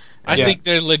time. I think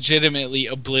they're legitimately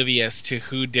oblivious to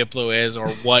who Diplo is or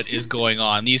what is going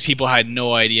on. These people had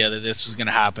no idea that this was going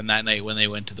to happen that night when they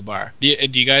went to the bar. Do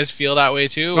you guys feel that way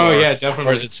too? Oh, yeah, definitely.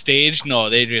 Or is it staged?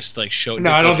 No, they just like showed.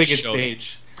 No, I don't think it's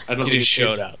staged. I don't think it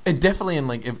showed up. And definitely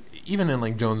even in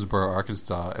like Jonesboro,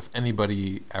 Arkansas, if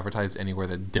anybody advertised anywhere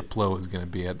that Diplo was going to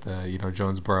be at the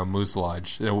Jonesboro Moose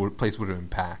Lodge, the place would have been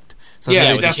packed. So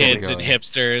with kids and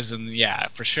hipsters,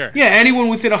 and for sure. Yeah, anyone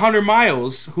within 100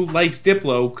 miles who likes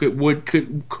Diplo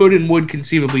could and would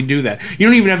conceivably do that. You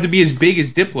don't even have to be as big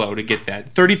as Diplo to get that.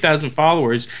 30,000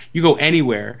 followers, you go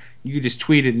anywhere. You can just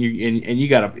tweet it, and you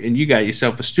got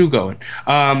yourself a stew going.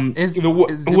 Does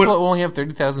Diplo only have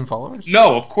 30,000 followers?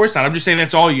 No, of course not. I'm just saying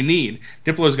that's all you need.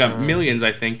 Diplo's got millions,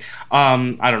 I think.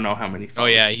 I don't know how many. Oh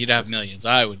yeah, he'd have millions.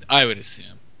 I would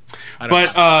assume.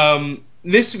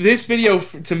 This video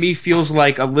to me feels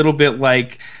like a little bit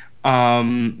like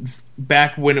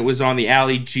back when it was on the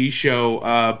Ali G show,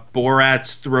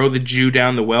 Borat's "Throw the Jew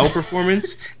Down the Well"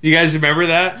 performance. Do you guys remember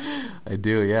that? I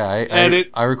do. Yeah,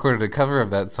 I recorded a cover of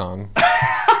that song.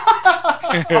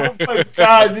 Oh my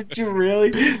god! Did you really?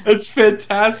 That's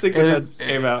fantastic. That just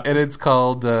came out, and it's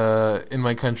called "In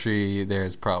My Country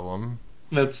There's Problem."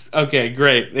 That's okay,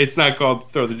 great. It's not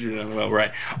called "Throw the Jew Down the Well,"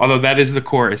 right? Although that is the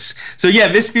chorus. So yeah,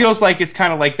 this feels like it's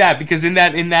kind of like that, because in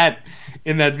that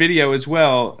video as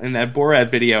well, in that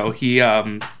Borat video, he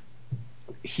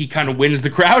kind of wins the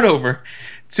crowd over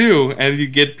too, and you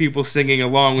get people singing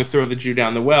along with "Throw the Jew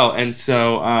Down the Well," and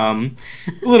so a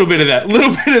little bit of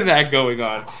that going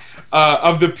on.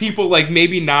 Of the people like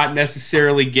maybe not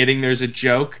necessarily getting there's a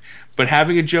joke, but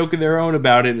having a joke of their own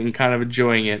about it and kind of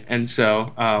enjoying it. And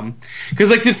so,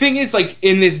 because like the thing is, like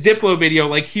in this Diplo video,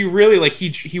 like he really like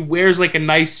he wears like a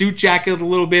nice suit jacket a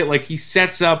little bit. Like he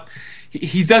sets up.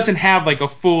 He doesn't have like a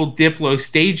full Diplo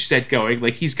stage set going.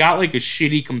 Like he's got like a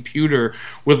shitty computer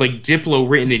with like Diplo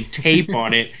written in tape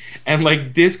on it and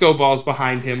like disco balls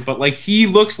behind him. But like he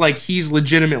looks like he's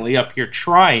legitimately up here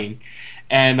trying.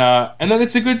 And then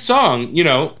it's a good song,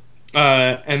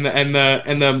 and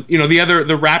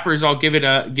the rappers all give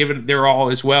it their all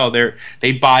as well.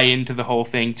 They buy into the whole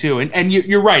thing too. And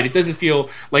you're right. It doesn't feel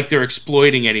like they're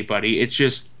exploiting anybody.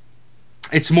 It's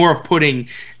more of putting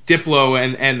Diplo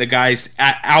and the guys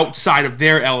outside of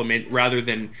their element rather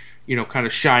than kind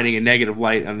of shining a negative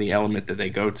light on the element that they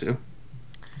go to.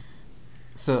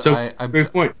 So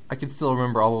great point. I can still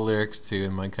remember all the lyrics to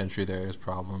 "In My Country There's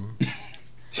Problem."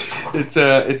 It's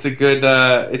a great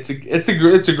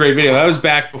video. That was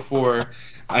back before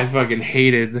I fucking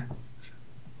hated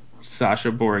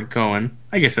Sacha Baron Cohen.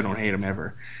 I guess I don't hate him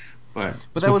ever, but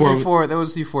that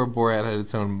was before Borat had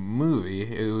its own movie.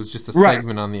 It was just a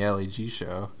segment on the Ali G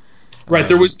show. Right.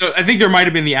 There was I think there might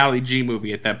have been the Ali G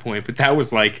movie at that point, but that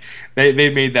was like they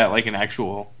made that like an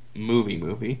actual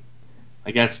movie.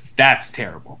 Like that's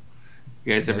terrible.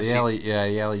 You guys ever seen?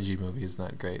 The Ali G movie is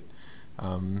not great.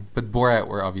 But Borat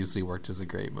obviously worked as a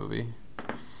great movie.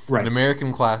 Right. An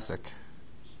American classic.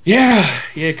 Yeah,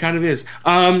 it kind of is.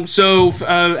 So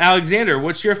Alexander,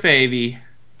 what's your favy?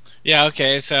 Yeah,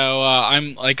 okay. So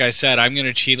I'm like I said, I'm going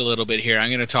to cheat a little bit here. I'm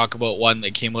going to talk about one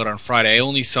that came out on Friday. I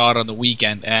only saw it on the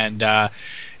weekend, and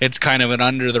it's kind of an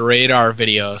under the radar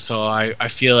video. So I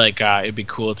feel like it'd be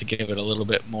cool to give it a little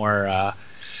bit more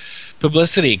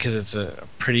publicity because it's a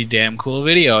pretty damn cool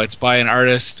video. It's by an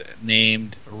artist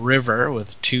named River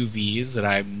with 2 V's that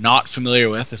I'm not familiar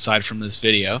with aside from this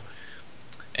video.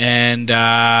 And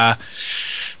the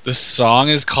song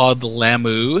is called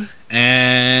L'amour,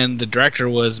 and the director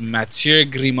was Mathieu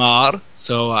Grimard.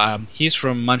 So he's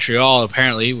from Montreal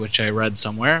apparently, which I read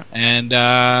somewhere. And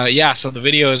so the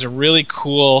video is a really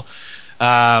cool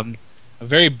a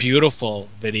very beautiful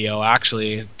video.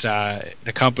 Actually, it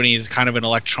accompanies kind of an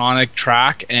electronic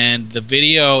track, and the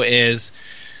video is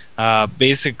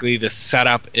basically the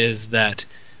setup is that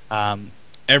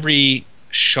every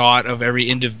shot of every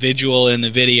individual in the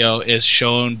video is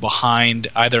shown behind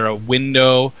either a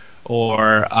window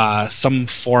or some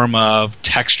form of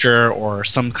texture or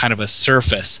some kind of a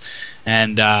surface.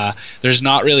 And there's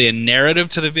not really a narrative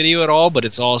to the video at all, but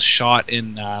it's all shot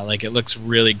in like, it looks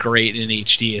really great in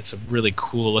HD. It's a really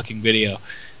cool looking video.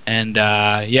 And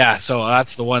yeah, so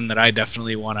that's the one that I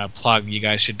definitely want to plug. You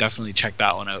guys should definitely check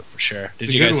that one out for sure.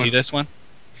 Did you guys see this one?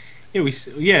 Yeah, we've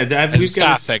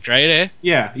staff picked, right? Eh?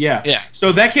 Yeah.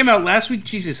 So that came out last week.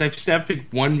 Jesus, I've staff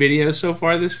picked one video so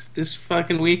far this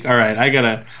fucking week. All right, I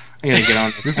gotta get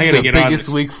on this. This is the biggest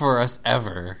week for us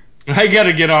ever. I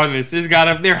gotta get on this.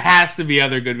 There has to be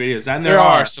other good videos, and there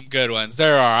are some good ones.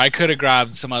 There are. I could have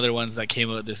grabbed some other ones that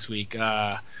came out this week.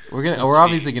 We're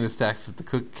obviously gonna staff pick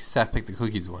the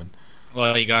cookies one.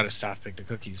 Well, you gotta staff pick the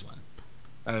cookies one.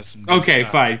 That is some good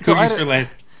stuff. Fine. Cookies for later.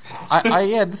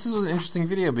 Yeah, this was an interesting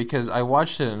video because I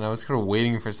watched it and I was kind of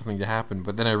waiting for something to happen,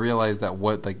 but then I realized that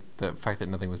the fact that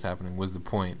nothing was happening was the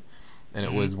point, and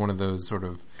it was one of those sort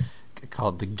of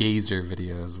called the gazer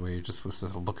videos where you're just supposed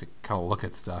to look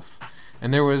at stuff.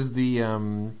 And there was the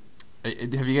have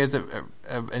you guys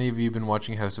have any of you been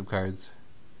watching House of Cards?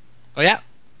 Oh yeah,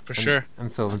 for sure.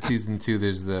 And so in season 2,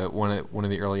 there's one of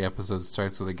the early episodes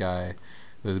starts with a guy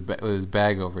with his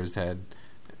bag over his head.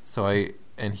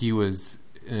 And he was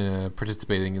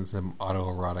participating in some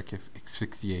autoerotic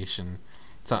asphyxiation.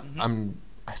 So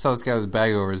I saw this guy with a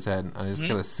bag over his head, and I just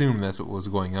kind of assumed that's what was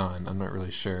going on. I'm not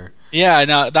really sure. Yeah,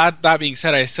 no. That being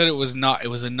said, I said it was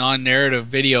a non-narrative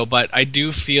video, but I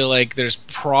do feel like there's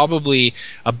probably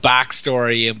a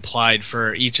backstory implied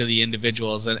for each of the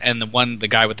individuals, and the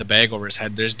guy with the bag over his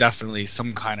head. There's definitely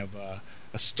some kind of a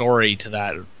story to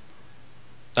that.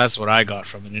 That's what I got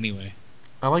from it, anyway.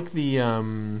 I like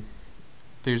the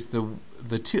there's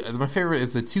the two. My favorite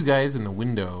is the two guys in the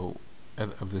window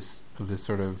of this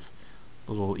sort of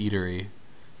little eatery.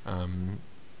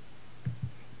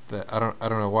 That I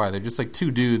don't know why they're just like two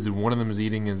dudes, and one of them is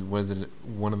eating,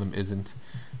 one of them isn't.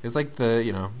 It's like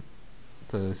the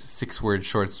 6-word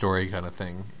short story kind of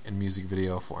thing in music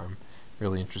video form.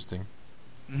 Really interesting.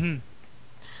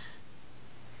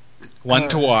 One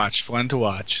to watch.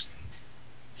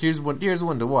 Here's one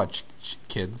to watch,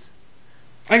 kids.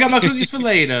 I got my cookies for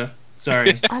later.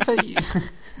 Sorry. I thought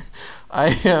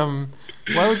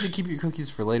why would you keep your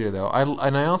cookies for later though?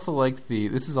 I also liked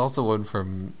this is also one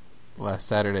from last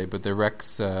Saturday, but the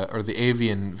Rex or the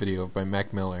Avian video by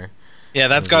Mac Miller. Yeah,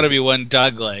 that's got to be one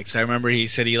Doug likes. I remember he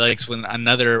said he likes when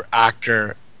another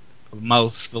actor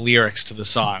mouths the lyrics to the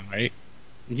song, right?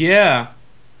 Yeah.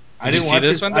 I didn't watch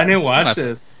this one. I didn't watch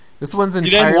this. This one's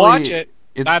entirely. You didn't watch it.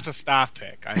 That's a staff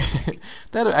pick. I think.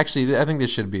 I think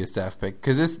this should be a staff pick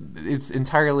because it's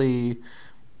entirely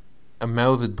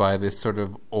mouthed by this sort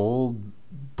of old,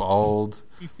 bald,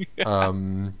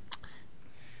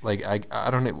 like I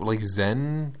don't know, like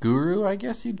Zen guru, I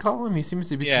guess you'd call him. He seems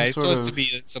to be he's supposed to be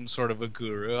some sort of a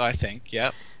guru, I think.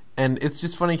 Yep. And it's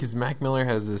just funny because Mac Miller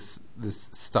has this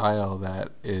style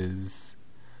that is,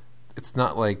 it's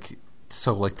not like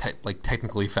so like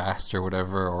technically fast or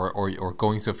whatever, or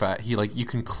going so fast. He you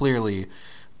can clearly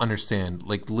understand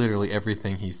like literally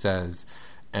everything he says,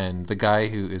 and the guy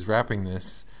who is rapping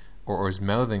this or is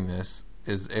mouthing this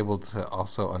is able to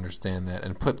also understand that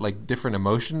and put like different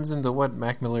emotions into what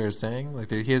Mac Miller is saying.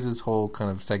 Like he has this whole kind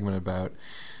of segment about,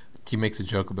 he makes a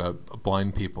joke about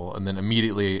blind people and then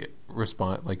immediately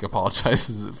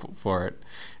apologizes for it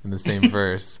in the same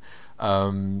verse.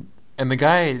 And the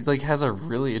guy has a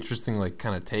really interesting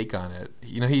kind of take on it.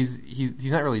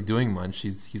 He's not really doing much.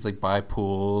 He's by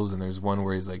pools, and there's one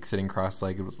where he's sitting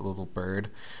cross-legged with a little bird,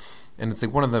 and it's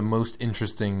one of the most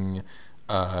interesting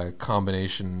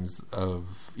combinations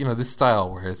of this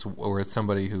style where it's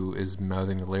somebody who is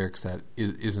mouthing the lyrics that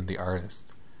isn't the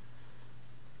artist.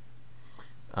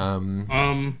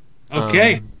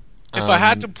 Okay. If I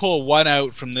had to pull one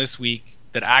out from this week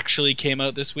that actually came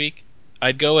out this week,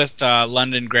 I'd go with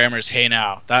London Grammar's "Hey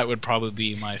Now." That would probably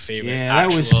be my favorite. Yeah,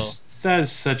 that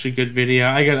is such a good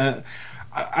video.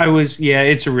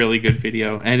 It's a really good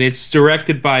video, and it's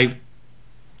directed by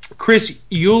Chris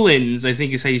Eulens, I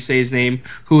think is how you say his name,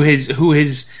 who has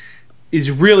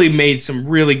really made some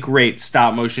really great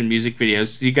stop motion music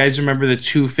videos. Do you guys remember the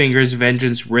Two Fingers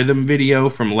Vengeance Rhythm video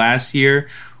from last year?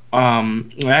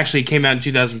 Actually, it came out in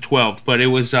 2012, but it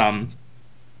was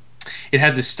it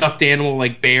had the stuffed animal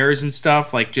bears and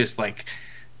stuff, just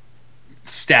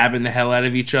stabbing the hell out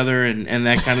of each other and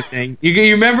that kind of thing. You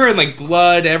remember, and like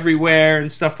blood everywhere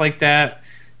and stuff like that.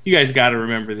 You guys got to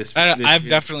remember this. I've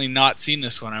definitely not seen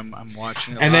this one. I'm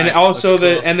watching it. And live. then also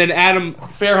cool. and then Adam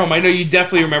Fairholm. I know you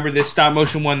definitely remember this stop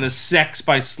motion one, the Sex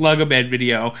by Slugabed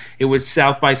video. It was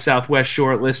South by Southwest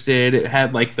shortlisted. It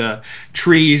had like the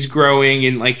trees growing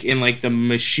in like the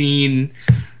machine.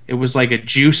 It was like a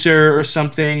juicer or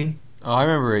something. Oh, I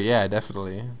remember it. Yeah,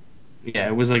 definitely. Yeah,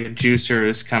 it was like a juicer. It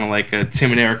was kind of like a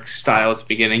Tim and Eric style at the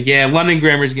beginning. Yeah, London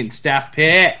Grammar's getting staff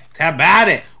picked. How about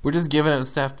it? We're just giving out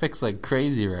staff picks like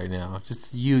crazy right now.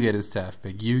 Just you get a staff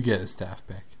pick. You get a staff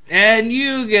pick. And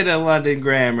you get a London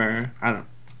Grammar. I don't.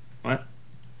 What?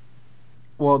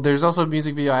 Well, there's also a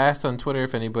music video. I asked on Twitter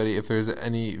if there's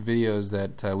any videos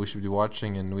that we should be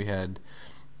watching, and we had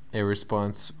a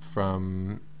response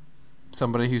from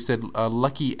somebody who said a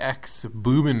Lucky X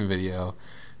Boomin' video,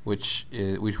 which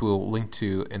we'll link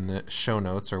to in the show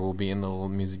notes, or will be in the little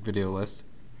music video list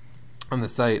on the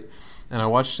site. And I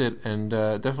watched it, and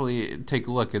definitely take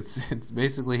a look. It's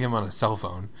basically him on a cell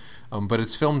phone, but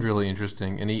it's filmed really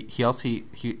interesting. And he also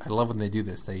I love when they do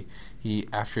this. He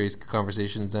after his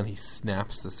conversation's done, he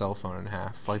snaps the cell phone in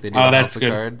half like they do on House of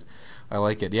Cards. I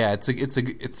like it. Yeah, I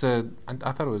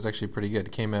thought it was actually pretty good.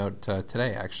 It came out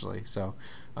today actually. So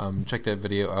check that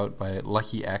video out by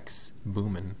Lucky X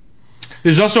Boomin'.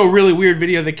 There's also a really weird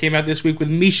video that came out this week with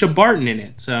Misha Barton in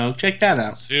it. So check that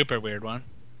out. Super weird one.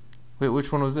 Wait,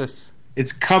 which one was this?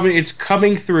 It's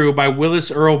coming through by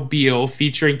Willis Earl Beale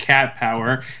featuring Cat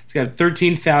Power. It's got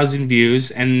 13,000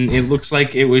 views, and it looks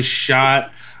like it was shot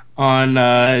on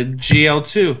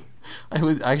GL2. I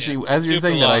was actually, as you're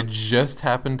saying that, I just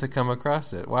happened to come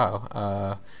across it.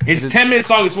 Wow. It's 10 minutes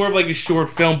long. It's more of like a short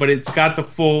film, but it's got the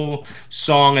full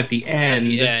song at the end. At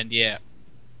the end, yeah.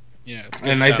 Yeah, it's good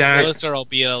and stuff. like Willis Earl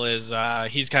Beale is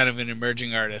he's kind of an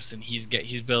emerging artist, and he's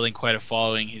building quite a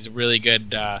following. He's a really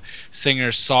good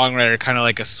singer songwriter, kind of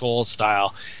like a soul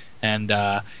style, and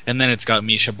then it's got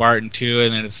Misha Barton too,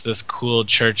 and then it's this cool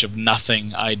Church of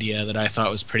Nothing idea that I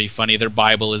thought was pretty funny. Their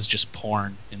Bible is just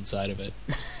porn inside of it.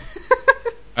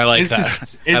 I like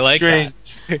that. I like strange.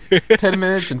 that. 10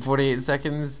 minutes and 48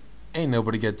 seconds. Ain't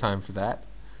nobody got time for that.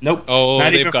 Nope. Oh,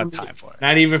 they've got time for it.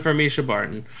 Not even for Misha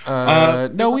Barton.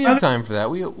 No, we have time for that.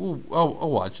 I'll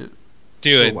watch it.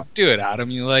 Do it, Adam.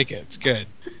 You like it. It's good.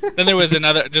 Then there was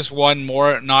just one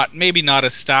more. Maybe not a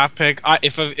staff pick.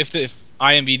 If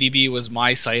IMDb was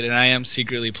my site, and I am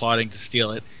secretly plotting to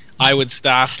steal it, I would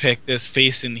staff pick this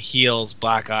Face and Heels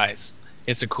Black Eyes.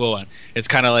 It's a cool one. It's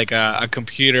kind of like a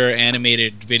computer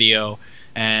animated video.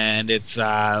 And it's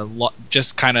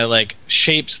just kind of like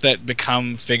shapes that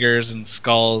become figures and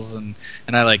skulls, and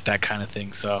I like that kind of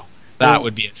thing. So that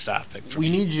would be a staff pick for me.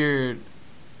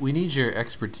 We need your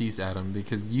expertise, Adam,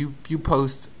 because you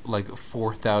post like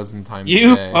 4,000 times a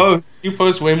day. You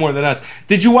post way more than us.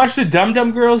 Did you watch the Dum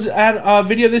Dum Girls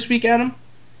video this week, Adam?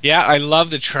 Yeah, I love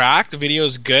the track. The video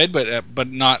is good, but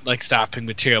not like staff pick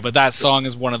material. But that song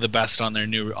is one of the best on their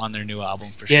new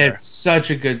album for sure. Yeah, it's such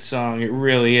a good song. It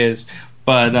really is.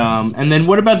 But and then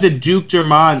what about the Duke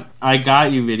Dumont "I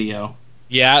Got You" video?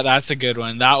 Yeah, that's a good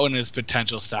one. That one is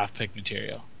potential staff pick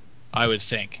material, I would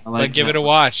think. But give it a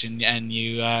watch, and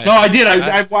you. No, I did.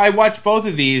 I watched both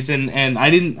of these, and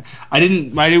I didn't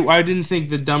think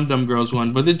the Dum Dum Girls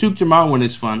one, but the Duke Dumont one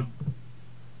is fun.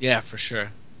 Yeah, for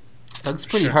sure. Doug's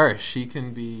pretty harsh. He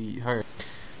can be harsh.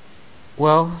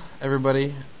 Well,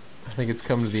 everybody, I think it's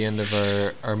come to the end of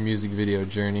our music video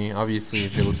journey. Obviously,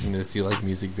 if you're listening to this, you like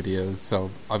music videos.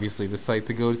 So, obviously, the site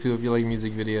to go to if you like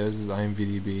music videos is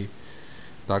imvdb.com,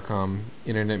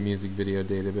 Internet Music Video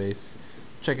Database.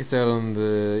 Check us out on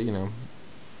the,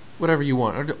 whatever you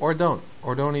want. Or don't.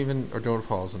 Or don't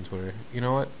follow us on Twitter. You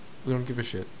know what? We don't give a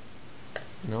shit.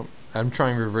 I'm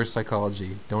trying reverse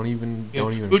psychology. Don't even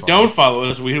follow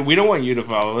us. We don't want you to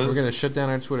follow us. We're going to shut down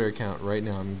our Twitter account right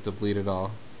now and delete it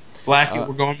all.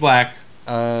 We're going black.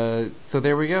 So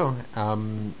there we go.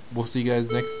 We'll see you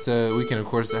guys next weekend. Of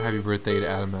course, happy birthday to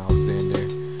Adam Alexander.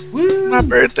 Woo! My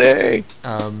birthday.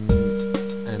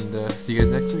 And see you guys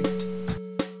next week.